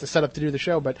that we have to set up to do the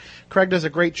show. But Craig does a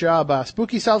great job.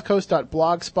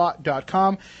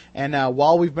 SpookySouthCoast.blogspot.com. And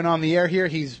while we've been on the air here,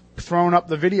 he's thrown up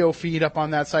the video feed up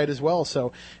on that site as well.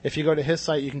 So if you go to his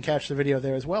site, you can catch the video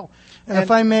there as well. And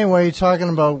if I may, while you're talking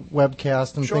about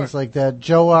webcast and things like that,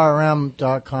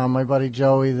 JoeRM.com, my buddy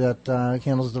Joey that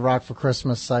handles the Rock for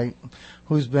Christmas site,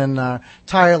 who's been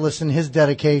tireless in his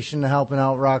dedication to helping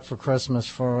out Rock for Christmas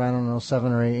for,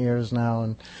 7 or 8 years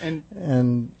now.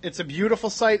 And it's a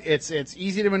beautiful site. It's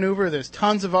easy to maneuver. There's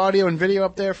tons of audio and video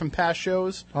up there from past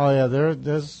shows. Oh, yeah,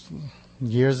 there's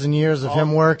years and years of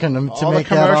him working to make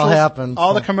that all happen.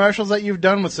 All the commercials that you've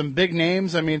done with some big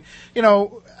names. I mean,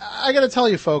 I got to tell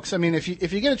you, folks. I mean, if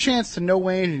you get a chance to know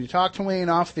Wayne and you talk to Wayne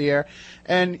off the air,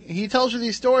 and he tells you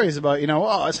these stories about,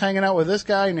 I was hanging out with this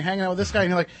guy and you're hanging out with this guy,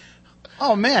 and you're like,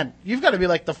 oh man, you've got to be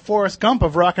like the Forrest Gump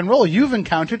of rock and roll. You've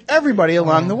encountered everybody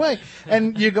along the way,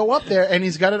 and you go up there, and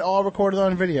he's got it all recorded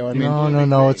on video. I mean,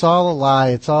 no, it's all a lie.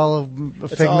 It's all a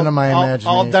figment of my imagination.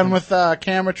 All done with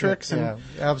camera tricks. Yeah,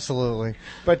 absolutely.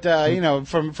 But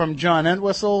from John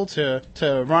Entwistle to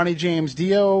Ronnie James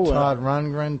Dio, Todd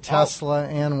Rundgren, Tesla,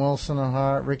 Ann Wilson of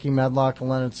Heart, Ricky Medlock, and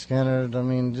Leonard Skinner. I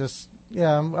mean,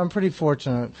 I'm pretty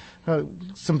fortunate.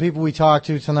 Some people we talked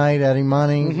to tonight, Eddie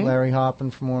Money, Larry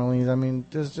Hoppin from Orleans. I mean,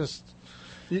 there's just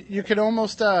you could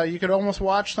almost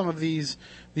watch some of these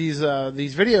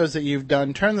videos that you've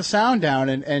done. Turn the sound down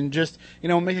and just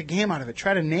make a game out of it.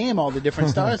 Try to name all the different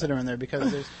stars that are in there,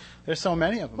 because there's so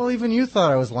many of them. Well, even you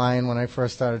thought I was lying when I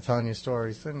first started telling you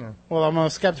stories, didn't you? Well, I'm a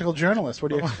skeptical journalist.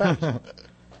 What do you expect?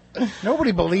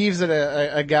 Nobody believes that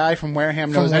a guy from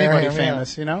Wareham knows anybody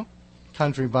famous.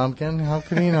 Country bumpkin. How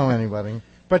could he know anybody?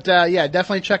 But,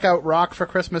 definitely check out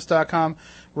rockforchristmas.com,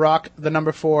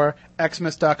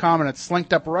 rock4xmas.com, and it's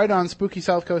linked up right on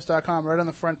SpookySouthCoast.com, right on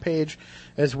the front page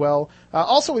as well.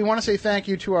 Also, we want to say thank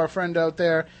you to our friend out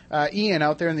there, Ian,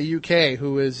 out there in the UK,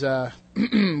 who is,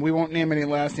 we won't name any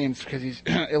last names because he's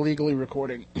illegally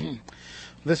recording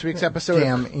this week's episode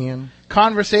Damn, Ian.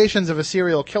 Conversations of a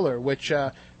Serial Killer, which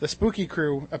the Spooky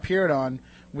Crew appeared on.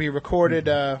 We recorded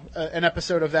an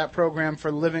episode of that program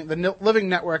for the Living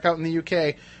Network out in the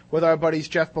UK with our buddies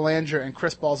Jeff Belanger and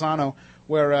Chris Balzano,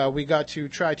 where we got to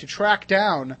try to track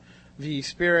down the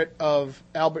spirit of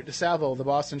Albert DeSalvo, the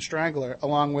Boston Strangler,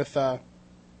 along with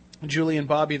Julie and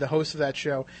Bobby, the host of that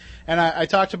show. And I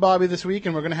talked to Bobby this week,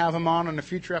 and we're going to have him on a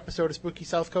future episode of Spooky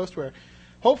South Coast, where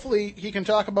hopefully he can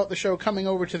talk about the show coming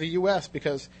over to the U.S.,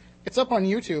 because it's up on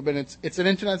YouTube, and it's an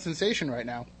internet sensation right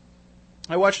now.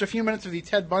 I watched a few minutes of the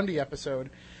Ted Bundy episode,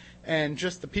 and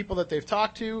just the people that they've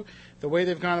talked to, the way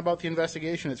they've gone about the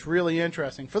investigation, it's really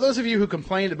interesting. For those of you who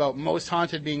complained about Most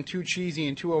Haunted being too cheesy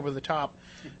and too over the top,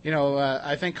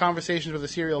 I think Conversations with a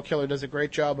Serial Killer does a great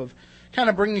job of kind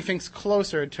of bringing things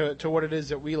closer to what it is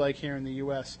that we like here in the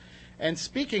U.S. And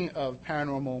speaking of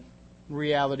paranormal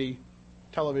reality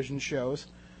television shows,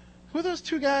 who are those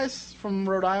two guys from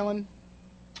Rhode Island?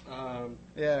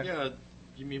 Yeah.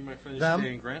 You mean my friends Them?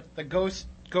 Jay and Grant? The ghost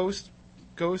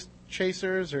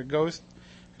chasers or ghost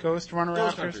runner Ghost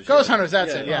rafters? Hunters, Ghost yeah. hunters,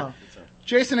 that's Yeah, it, yeah. yeah.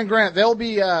 Jason and Grant, they'll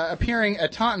be appearing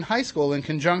at Taunton High School in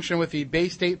conjunction with the Bay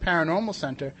State Paranormal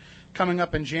Center coming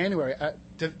up in January.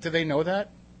 Do they know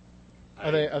that?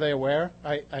 Are they aware?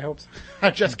 I hope so.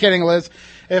 I'm just kidding, Liz.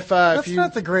 That's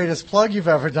not the greatest plug you've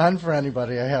ever done for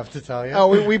anybody, I have to tell you.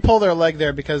 Oh, we pull their leg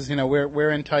there because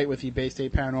we're in tight with the Bay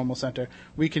State Paranormal Center.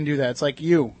 We can do that. It's like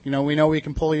you. We know we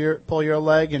can pull your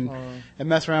leg and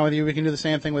mess around with you. We can do the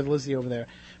same thing with Lizzie over there.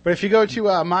 But if you go to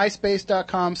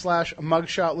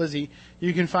myspace.com/mugshotlizzie,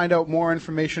 you can find out more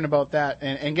information about that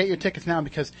and get your tickets now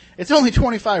because it's only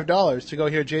 $25 to go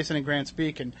hear Jason and Grant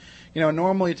speak. And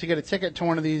normally to get a ticket to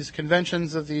one of these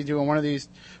conventions that they do and one of these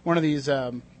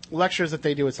lectures that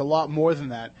they do, it's a lot more than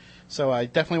that. So I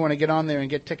definitely want to get on there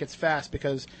and get tickets fast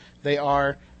because they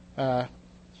are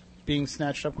being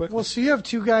snatched up quickly. Well, so you have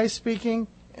two guys speaking,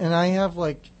 and I have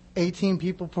like 18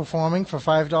 people performing for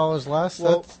 $5 less.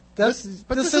 Well, this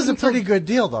is a pretty good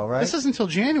deal, though, right? This is until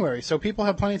January, so people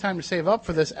have plenty of time to save up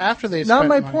for this after they've Not spent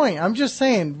my money. point. I'm just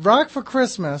saying, Rock for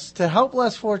Christmas to help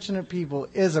less fortunate people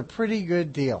is a pretty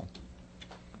good deal.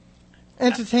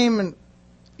 Entertainment,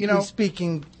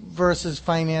 speaking versus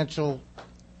financial.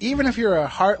 Even if you're a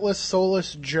heartless,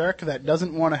 soulless jerk that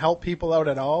doesn't want to help people out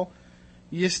at all,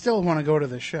 you still want to go to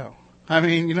the show. I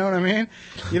mean, you know what I mean?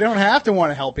 You don't have to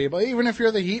want to help people, even if you're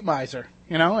the heat miser,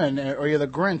 or you're the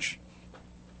Grinch.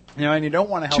 And you don't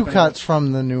want to help. Two cuts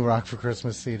from the new Rock for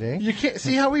Christmas CD. You can't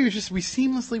see how we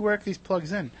seamlessly work these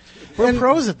plugs in. We're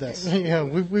pros at this. Yeah,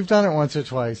 we've done it once or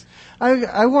twice.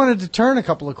 I wanted to turn a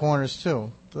couple of corners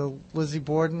too. The Lizzie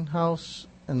Borden house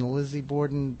and the Lizzie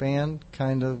Borden band,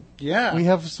 kind of. Yeah. We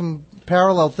have some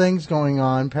parallel things going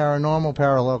on, paranormal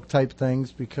parallel type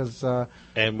things, because.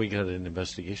 And we got an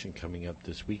investigation coming up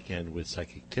this weekend with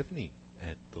Psychic Tiffany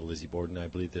at the Lizzie Borden. I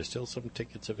believe there's still some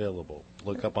tickets available.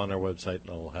 Look up on our website and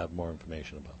I'll have more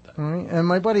information about that. All right. And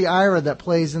my buddy Ira that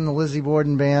plays in the Lizzie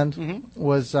Borden band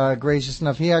was gracious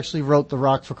enough. He actually wrote the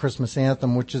Rock for Christmas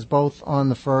anthem, which is both on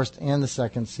the first and the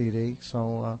second CD.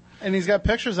 So. And he's got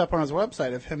pictures up on his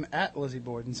website of him at Lizzie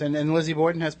Borden's, and Lizzie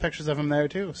Borden has pictures of him there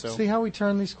too. So see how we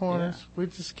turn these corners? Yeah. We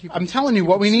just keep. I'm telling you,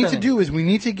 what we need to do is we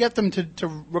need to get them to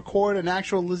record an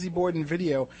actual Lizzie Borden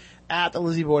video at the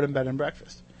Lizzie Borden Bed and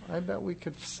Breakfast. I bet we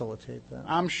could facilitate that.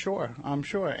 I'm sure.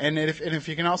 And if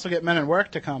you can also get Men at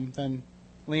Work to come, then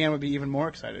Leanne would be even more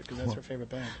excited because that's her favorite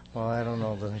band. Well, I don't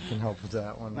know that I can help with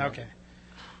that one. Okay.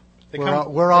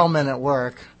 We're all men at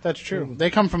work. That's true. They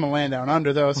come from a land down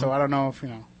under, though, so I don't know if,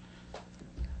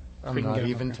 I'm not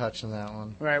even touching that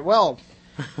one. Right, well,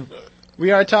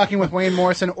 we are talking with Wayne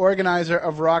Morrison, organizer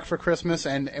of Rock for Christmas,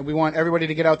 and we want everybody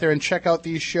to get out there and check out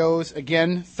these shows.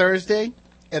 Again, Thursday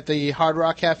at the Hard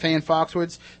Rock Cafe in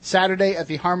Foxwoods, Saturday at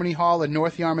the Harmony Hall in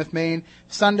North Yarmouth, Maine,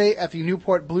 Sunday at the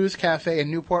Newport Blues Cafe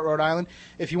in Newport, Rhode Island.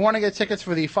 If you want to get tickets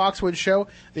for the Foxwoods show,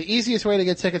 the easiest way to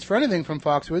get tickets for anything from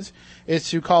Foxwoods is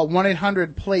to call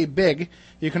 1-800-PLAY-BIG.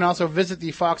 You can also visit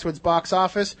the Foxwoods box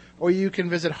office, or you can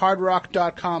visit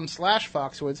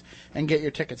hardrock.com/Foxwoods and get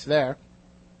your tickets there.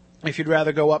 If you'd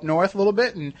rather go up north a little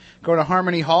bit and go to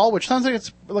Harmony Hall, which sounds like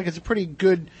it's a pretty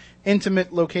good,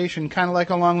 intimate location, kind of like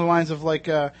along the lines of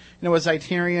a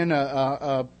Zeiterion.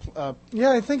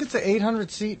 Yeah, I think it's an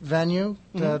 800-seat venue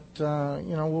that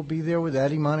will be there with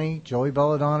Eddie Money, Joey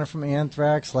Belladonna from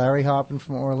Anthrax, Larry Hoppin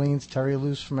from Orleans, Terry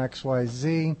Luce from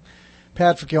XYZ,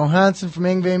 Patrick Johansson from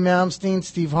Yngwie Malmsteen,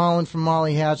 Steve Holland from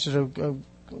Molly Hatchet, a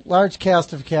large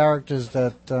cast of characters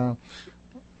that.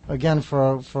 Again,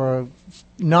 for a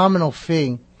nominal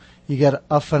fee, you get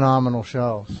a phenomenal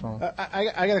show. So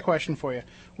I got a question for you.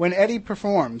 When Eddie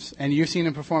performs, and you've seen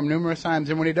him perform numerous times,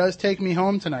 and when he does Take Me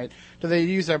Home Tonight, do they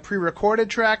use a pre-recorded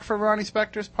track for Ronnie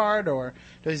Spector's part, or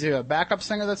does he have a backup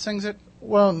singer that sings it?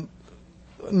 Well,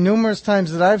 numerous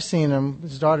times that I've seen him,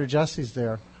 his daughter Jessie's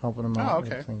there helping him out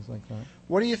with things like that.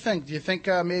 What do you think? Do you think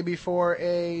maybe for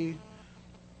a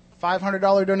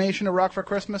 $500 donation to Rock for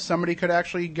Christmas, somebody could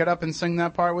actually get up and sing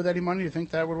that part with Eddie Money? Do you think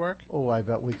that would work? Oh, I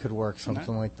bet we could work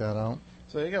something like that out.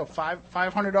 So there you go,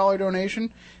 $500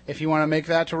 donation. If you want to make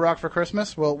that to Rock for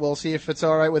Christmas, we'll see if it's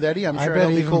all right with Eddie. I'm sure he'll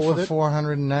be cool with it. I bet even for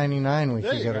 $499 we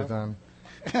could get it done.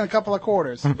 And a couple of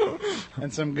quarters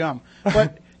and some gum.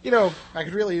 But I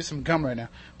could really use some gum right now.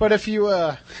 But if you,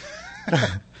 oh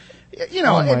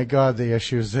my God, the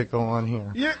issues that go on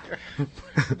here.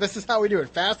 This is how we do it,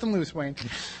 fast and loose, Wayne.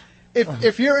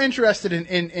 If you're interested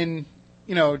in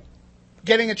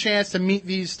getting a chance to meet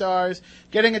these stars,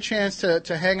 getting a chance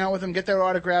to hang out with them, get their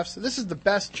autographs. This is the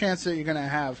best chance that you're going to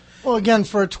have. Well, again,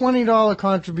 for a $20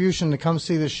 contribution to come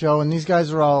see the show, and these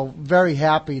guys are all very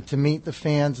happy to meet the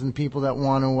fans and people that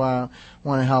want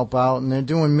to help out, and they're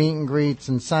doing meet and greets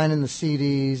and signing the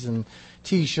CDs and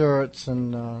T-shirts,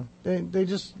 and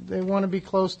they want to be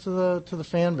close to the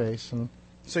fan base. And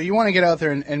so you want to get out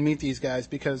there and meet these guys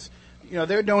because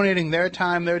they're donating their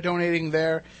time, they're donating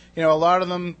their a lot of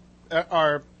them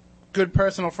are good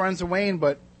personal friends of Wayne,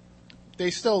 but they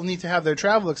still need to have their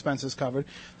travel expenses covered.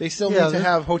 They still need to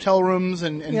have hotel rooms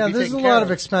and be there's taken a care lot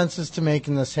of expenses to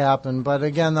making this happen. But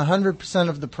again, the 100%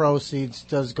 of the proceeds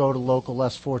does go to local,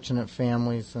 less fortunate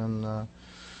families, and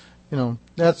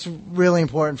that's really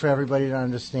important for everybody to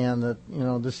understand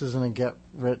that this isn't a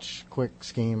get-rich-quick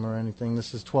scheme or anything.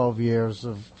 This is 12 years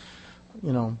of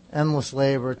endless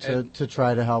labor to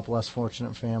try to help less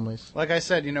fortunate families. Like I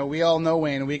said, we all know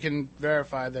Wayne, and we can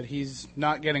verify that he's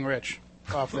not getting rich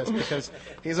off this because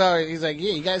he's like,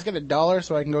 yeah, you guys get $1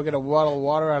 so I can go get a bottle of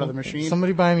water out of the machine.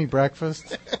 Somebody buy me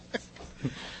breakfast.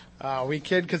 We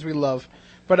kid because we love.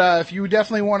 But if you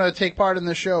definitely want to take part in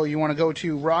the show, you want to go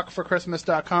to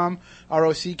rockforchristmas.com,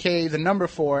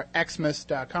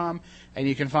 ROCK4Xmas.com, and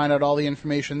you can find out all the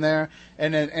information there.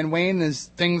 And Wayne, as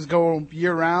things go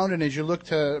year-round, and as you look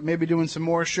to maybe doing some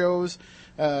more shows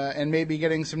and maybe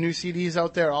getting some new CDs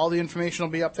out there, all the information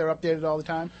will be up there, updated all the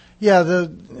time? Yeah,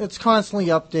 it's constantly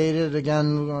updated.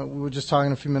 Again, we were just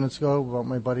talking a few minutes ago about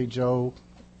my buddy Joe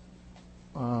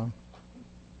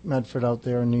Medford out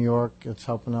there in New York. It's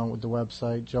helping out with the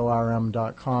website,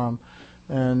 joerm.com.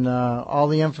 And all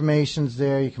the information's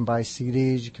there. You can buy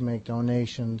CDs, you can make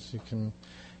donations, you can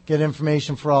get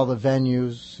information for all the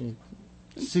venues. You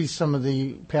see some of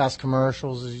the past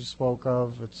commercials as you spoke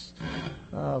of. It's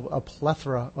a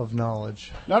plethora of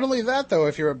knowledge. Not only that, though,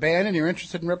 if you're a band and you're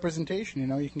interested in representation,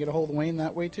 you can get a hold of Wayne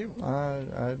that way, too.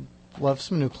 I'd love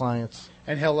some new clients.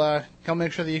 And he'll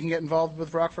make sure that you can get involved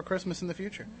with Rock for Christmas in the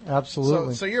future.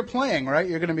 Absolutely. So you're playing, right?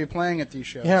 You're going to be playing at these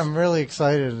shows. Yeah, I'm really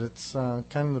excited. It's kind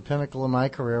of the pinnacle of my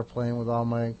career, playing with all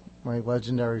my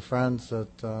legendary friends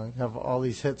that have all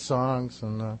these hit songs.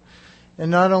 And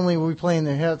not only are we playing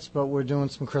the hits, but we're doing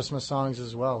some Christmas songs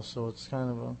as well. So it's kind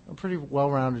of a pretty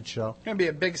well-rounded show. It's going to be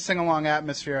a big sing-along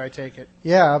atmosphere, I take it.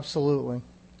 Yeah, absolutely.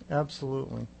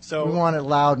 Absolutely. So we want it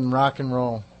loud and rock and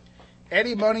roll.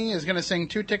 Eddie Money is going to sing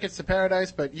 2 Tickets to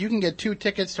Paradise, but you can get 2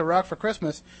 tickets to Rock for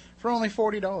Christmas for only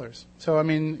 $40. So, I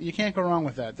mean, you can't go wrong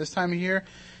with that. This time of year,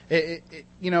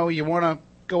 you want to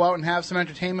go out and have some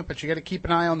entertainment, but you got to keep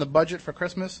an eye on the budget for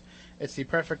Christmas. It's the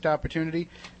perfect opportunity.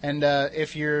 And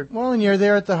if you're... Well, and you're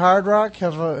there at the Hard Rock,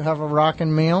 have a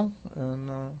rockin' meal,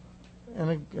 and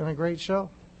a great show.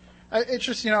 It's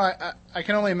just, I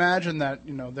can only imagine that,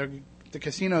 the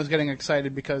casino is getting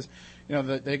excited because,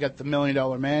 they got the $1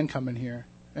 Million Man coming here,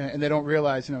 and they don't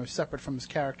realize, separate from his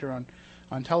character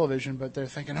on television, but they're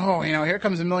thinking, here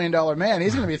comes the $1 Million Man.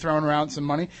 He's going to be throwing around some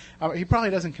money. He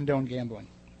probably doesn't condone gambling,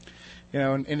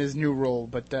 in his new role.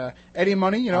 But Eddie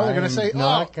Money, they're going to say, I'm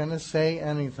not going to say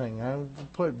anything. I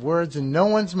put words in no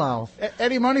one's mouth.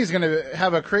 Eddie Money's going to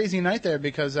have a crazy night there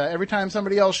because every time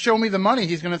somebody else show me the money,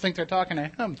 he's going to think they're talking to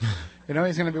him.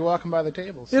 He's going to be walking by the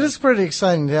table. So. It is pretty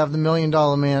exciting to have the $1 Million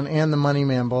Man and the Money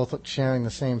Man both sharing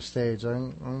the same stage.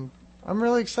 I'm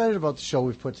really excited about the show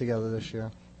we've put together this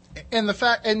year.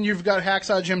 And you've got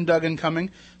Hacksaw Jim Duggan coming.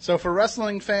 So for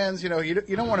wrestling fans, you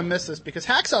don't want to miss this because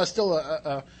Hacksaw is still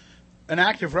an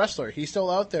active wrestler. He's still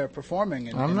out there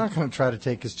performing. I'm not going to try to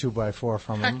take his 2x4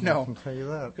 from him. Heck no. I can tell you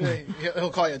that. He'll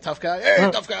call you a tough guy. Hey,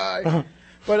 tough guy.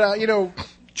 But,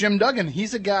 Jim Duggan,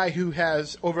 he's a guy who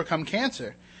has overcome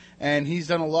cancer. And he's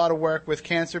done a lot of work with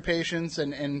cancer patients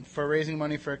and for raising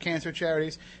money for cancer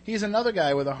charities. He's another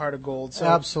guy with a heart of gold. So.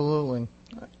 Absolutely.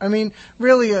 I mean,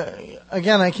 really,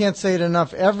 again, I can't say it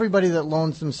enough. Everybody that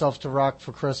loans themselves to Rock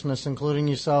for Christmas, including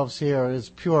yourselves here, is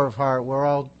pure of heart. We're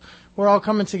all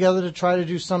coming together to try to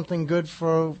do something good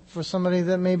for somebody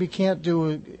that maybe can't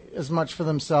do as much for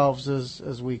themselves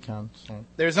as we can. So.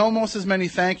 There's almost as many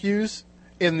thank yous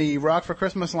in the Rock for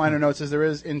Christmas liner notes as there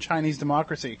is in Chinese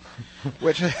Democracy,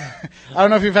 which I don't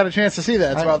know if you've had a chance to see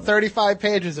that. It's about 35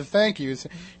 pages of thank yous.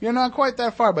 You're not quite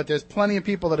that far, but there's plenty of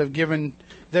people that have given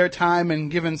their time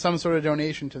and given some sort of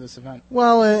donation to this event.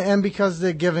 Well, and because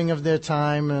they're giving of their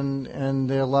time and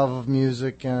their love of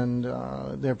music and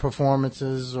their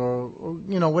performances or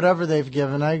whatever they've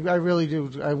given, I really do.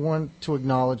 I want to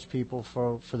acknowledge people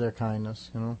for their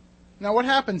kindness. Now, what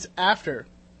happens after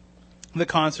the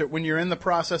concert when you're in the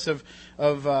process of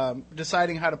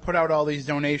deciding how to put out all these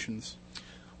donations?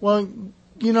 Well,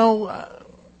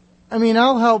 I mean,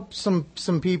 I'll help some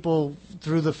people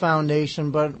through the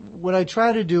foundation, but what I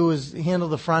try to do is handle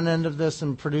the front end of this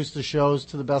and produce the shows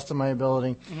to the best of my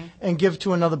ability, and give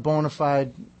to another bona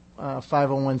fide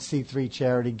 501c3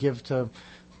 charity, give to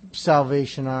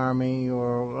Salvation Army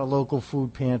or a local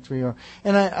food pantry,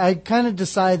 and I kind of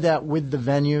decide that with the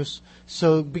venues,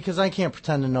 so because I can't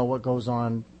pretend to know what goes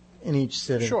on in each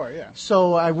city. Sure, yeah.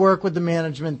 So I work with the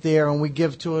management there, and we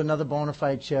give to another bona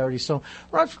fide charity. So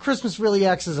Rock for Christmas really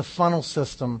acts as a funnel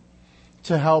system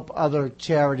to help other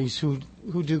charities who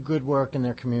do good work in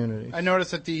their communities. I noticed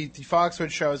that the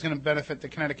Foxwood show is going to benefit the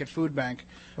Connecticut Food Bank,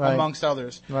 Right. amongst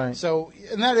others. Right. So,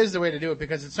 and that is the way to do it,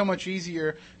 because it's so much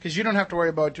easier, because you don't have to worry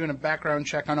about doing a background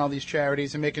check on all these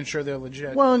charities and making sure they're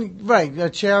legit. Well, right, a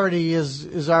charity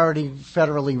is already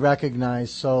federally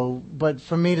recognized. So, but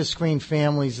for me to screen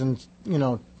families, and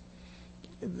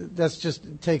that's just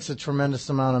it takes a tremendous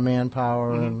amount of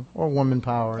manpower or woman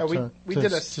power we to did a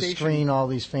to station. screen all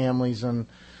these families and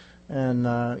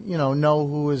know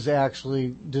who is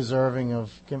actually deserving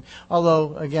of.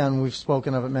 Although, again, we've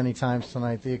spoken of it many times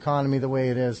tonight. The economy, the way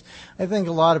it is, I think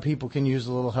a lot of people can use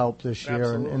a little help this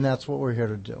year, and that's what we're here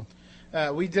to do.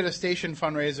 We did a station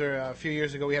fundraiser a few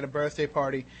years ago. We had a birthday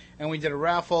party, and we did a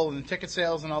raffle and ticket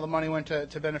sales, and all the money went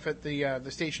to benefit the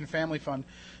station family fund.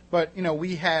 But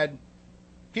we had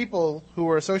people who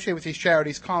were associated with these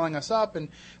charities calling us up and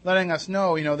letting us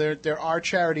know, there are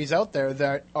charities out there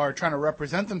that are trying to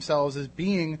represent themselves as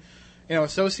being,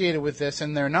 associated with this,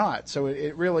 and they're not. So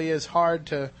it really is hard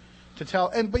to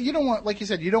tell. But you don't want, like you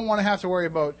said, you don't want to have to worry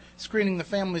about screening the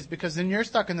families, because then you're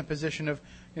stuck in the position of,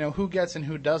 who gets and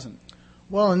who doesn't.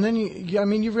 Well, and then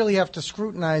you really have to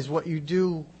scrutinize what you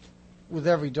do with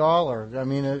every dollar. I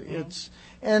mean, it's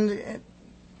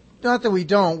not that we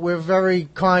don't. We're very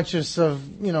conscious of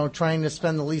trying to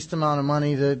spend the least amount of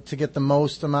money to get the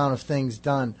most amount of things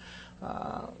done.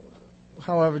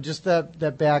 However, just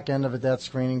that back end of it, that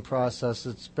screening process,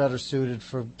 it's better suited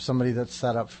for somebody that's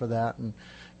set up for that. And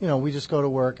we just go to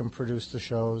work and produce the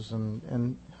shows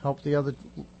and help the other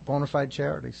bona fide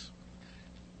charities.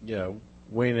 Yeah,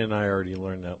 Wayne and I already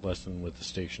learned that lesson with the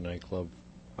Station Nightclub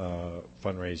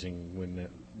fundraising when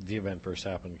the event first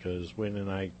happened, because Wayne and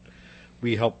I,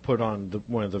 we helped put on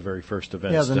one of the very first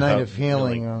events. Yeah, the Night of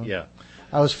Healing. Yeah.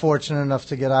 I was fortunate enough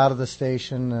to get out of the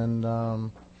station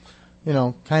and,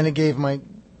 kind of gave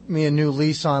me a new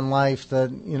lease on life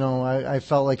that, I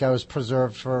felt like I was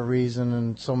preserved for a reason.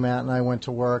 And so Matt and I went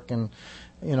to work and,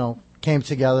 came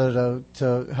together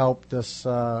to help this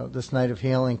Night of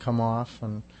Healing come off.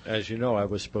 And as you know, I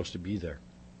was supposed to be there.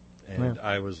 And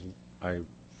I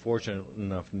fortunate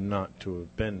enough not to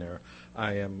have been there.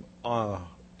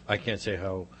 I can't say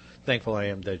how thankful I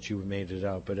am that you made it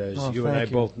out, but as you and I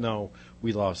both know,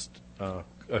 we lost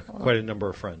quite a number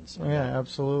of friends. Yeah,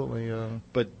 absolutely.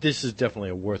 But this is definitely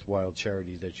a worthwhile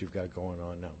charity that you've got going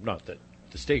on now. Not that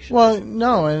the station. Well,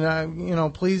 no,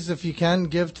 and please, if you can,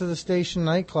 give to the Station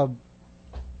Nightclub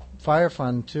Fire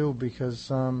Fund too,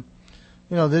 because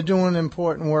they're doing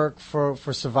important work for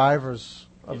survivors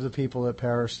of the people that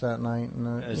perished that night,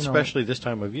 and especially this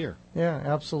time of year. Yeah,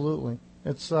 absolutely.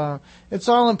 It's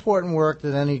all important work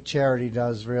that any charity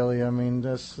does, really. I mean,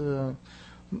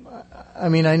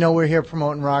 I know we're here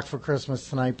promoting Rock for Christmas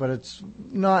tonight, but it's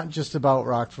not just about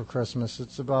Rock for Christmas.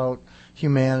 It's about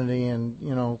humanity and,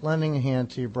 lending a hand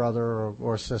to your brother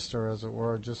or sister, as it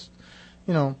were. Just,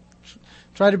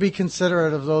 try to be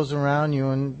considerate of those around you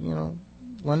and,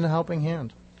 lend a helping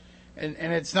hand. And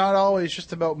it's not always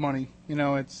just about money.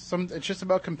 It's just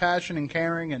about compassion and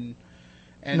caring and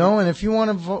if you want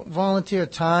to volunteer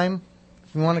time,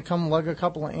 if you want to come lug a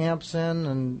couple of amps in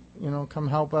and, come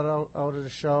help out at a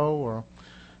show or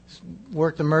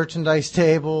work the merchandise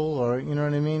table or, you know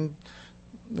what I mean?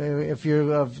 If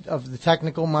you're of the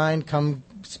technical mind, come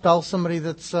spell somebody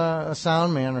that's a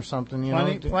sound man or something,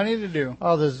 Plenty to do.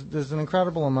 Oh, there's an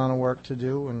incredible amount of work to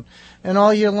do and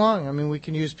all year long. I mean, we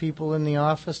can use people in the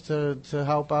office to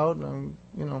help out.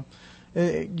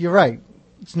 You're right.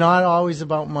 It's not always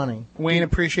about money. Wayne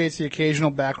appreciates the occasional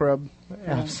back rub.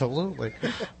 Absolutely. All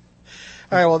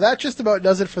right, well, that just about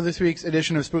does it for this week's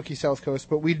edition of Spooky South Coast,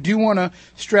 but we do want to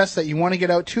stress that you want to get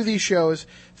out to these shows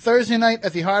Thursday night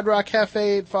at the Hard Rock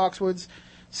Cafe at Foxwoods,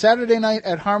 Saturday night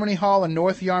at Harmony Hall in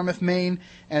North Yarmouth, Maine,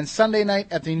 and Sunday night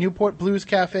at the Newport Blues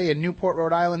Cafe in Newport,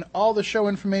 Rhode Island. All the show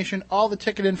information, all the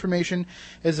ticket information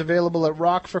is available at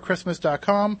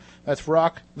rockforchristmas.com. That's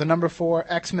rock, the number 4,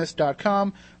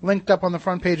 xmas.com. Linked up on the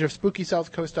front page of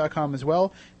SpookySouthCoast.com as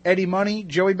well. Eddie Money,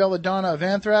 Joey Belladonna of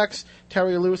Anthrax,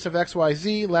 Terry Lewis of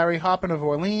XYZ, Larry Hoppin of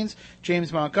Orleans,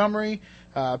 James Montgomery,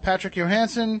 Patrick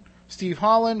Johansson, Steve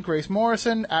Holland, Grace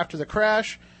Morrison, After the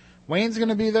Crash, Wayne's going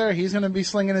to be there. He's going to be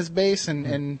slinging his bass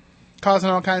and causing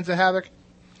all kinds of havoc.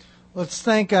 Let's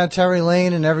thank Terry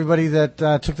Lane and everybody that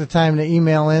took the time to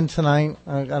email in tonight.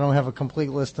 I don't have a complete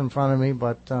list in front of me,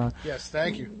 but yes,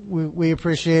 thank you. We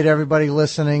appreciate everybody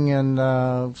listening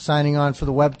and signing on for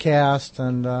the webcast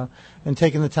and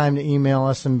taking the time to email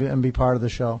us and be part of the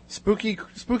show. Spooky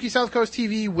South Coast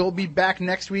TV will be back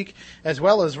next week, as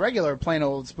well as regular plain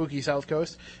old Spooky South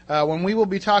Coast, when we will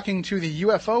be talking to the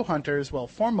UFO Hunters, well,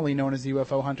 formerly known as the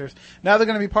UFO Hunters. Now they're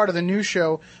going to be part of the new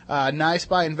show, Nye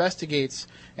Spy Investigates,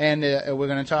 and we're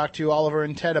going to talk to Oliver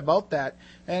and Ted about that.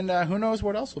 And who knows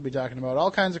what else we'll be talking about. All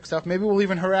kinds of stuff. Maybe we'll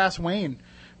even harass Wayne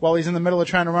while he's in the middle of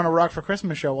trying to run a Rock for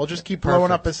Christmas show. We'll just keep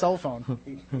blowing up his cell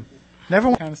phone.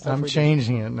 Never kind of stuff. I'm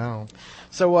changing it now.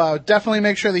 So definitely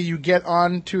make sure that you get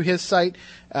on to his site,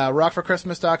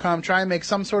 rockforchristmas.com. Try and make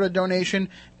some sort of donation.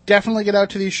 Definitely get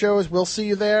out to these shows. We'll see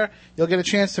you there. You'll get a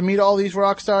chance to meet all these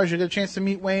rock stars. You'll get a chance to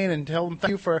meet Wayne and tell them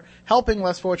thank you for helping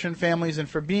less fortunate families and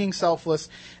for being selfless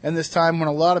in this time when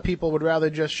a lot of people would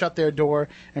rather just shut their door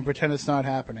and pretend it's not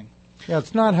happening. Yeah,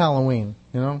 it's not Halloween,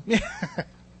 you know?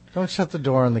 Don't shut the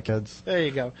door on the kids. There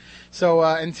you go. So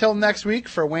until next week,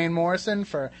 for Wayne Morrison,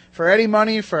 for Eddie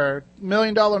Money, for $1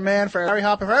 Million Man, for Harry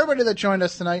Hopper, for everybody that joined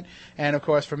us tonight, and of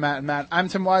course for Matt and Matt, I'm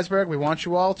Tim Weisberg. We want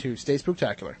you all to stay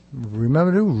spooktacular.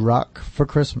 Remember to rock for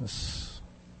Christmas.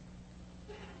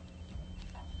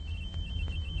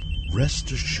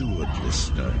 Rest assured,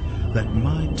 listener, that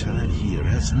my time here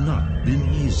has not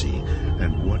been easy,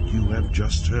 and what you have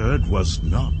just heard was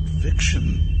not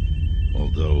fiction.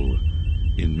 Although,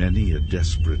 in many a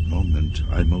desperate moment,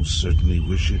 I most certainly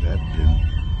wish it had been.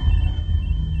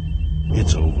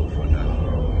 It's over for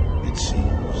now, it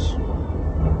seems.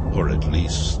 Or at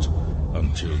least,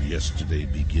 until yesterday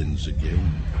begins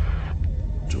again.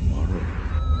 Tomorrow.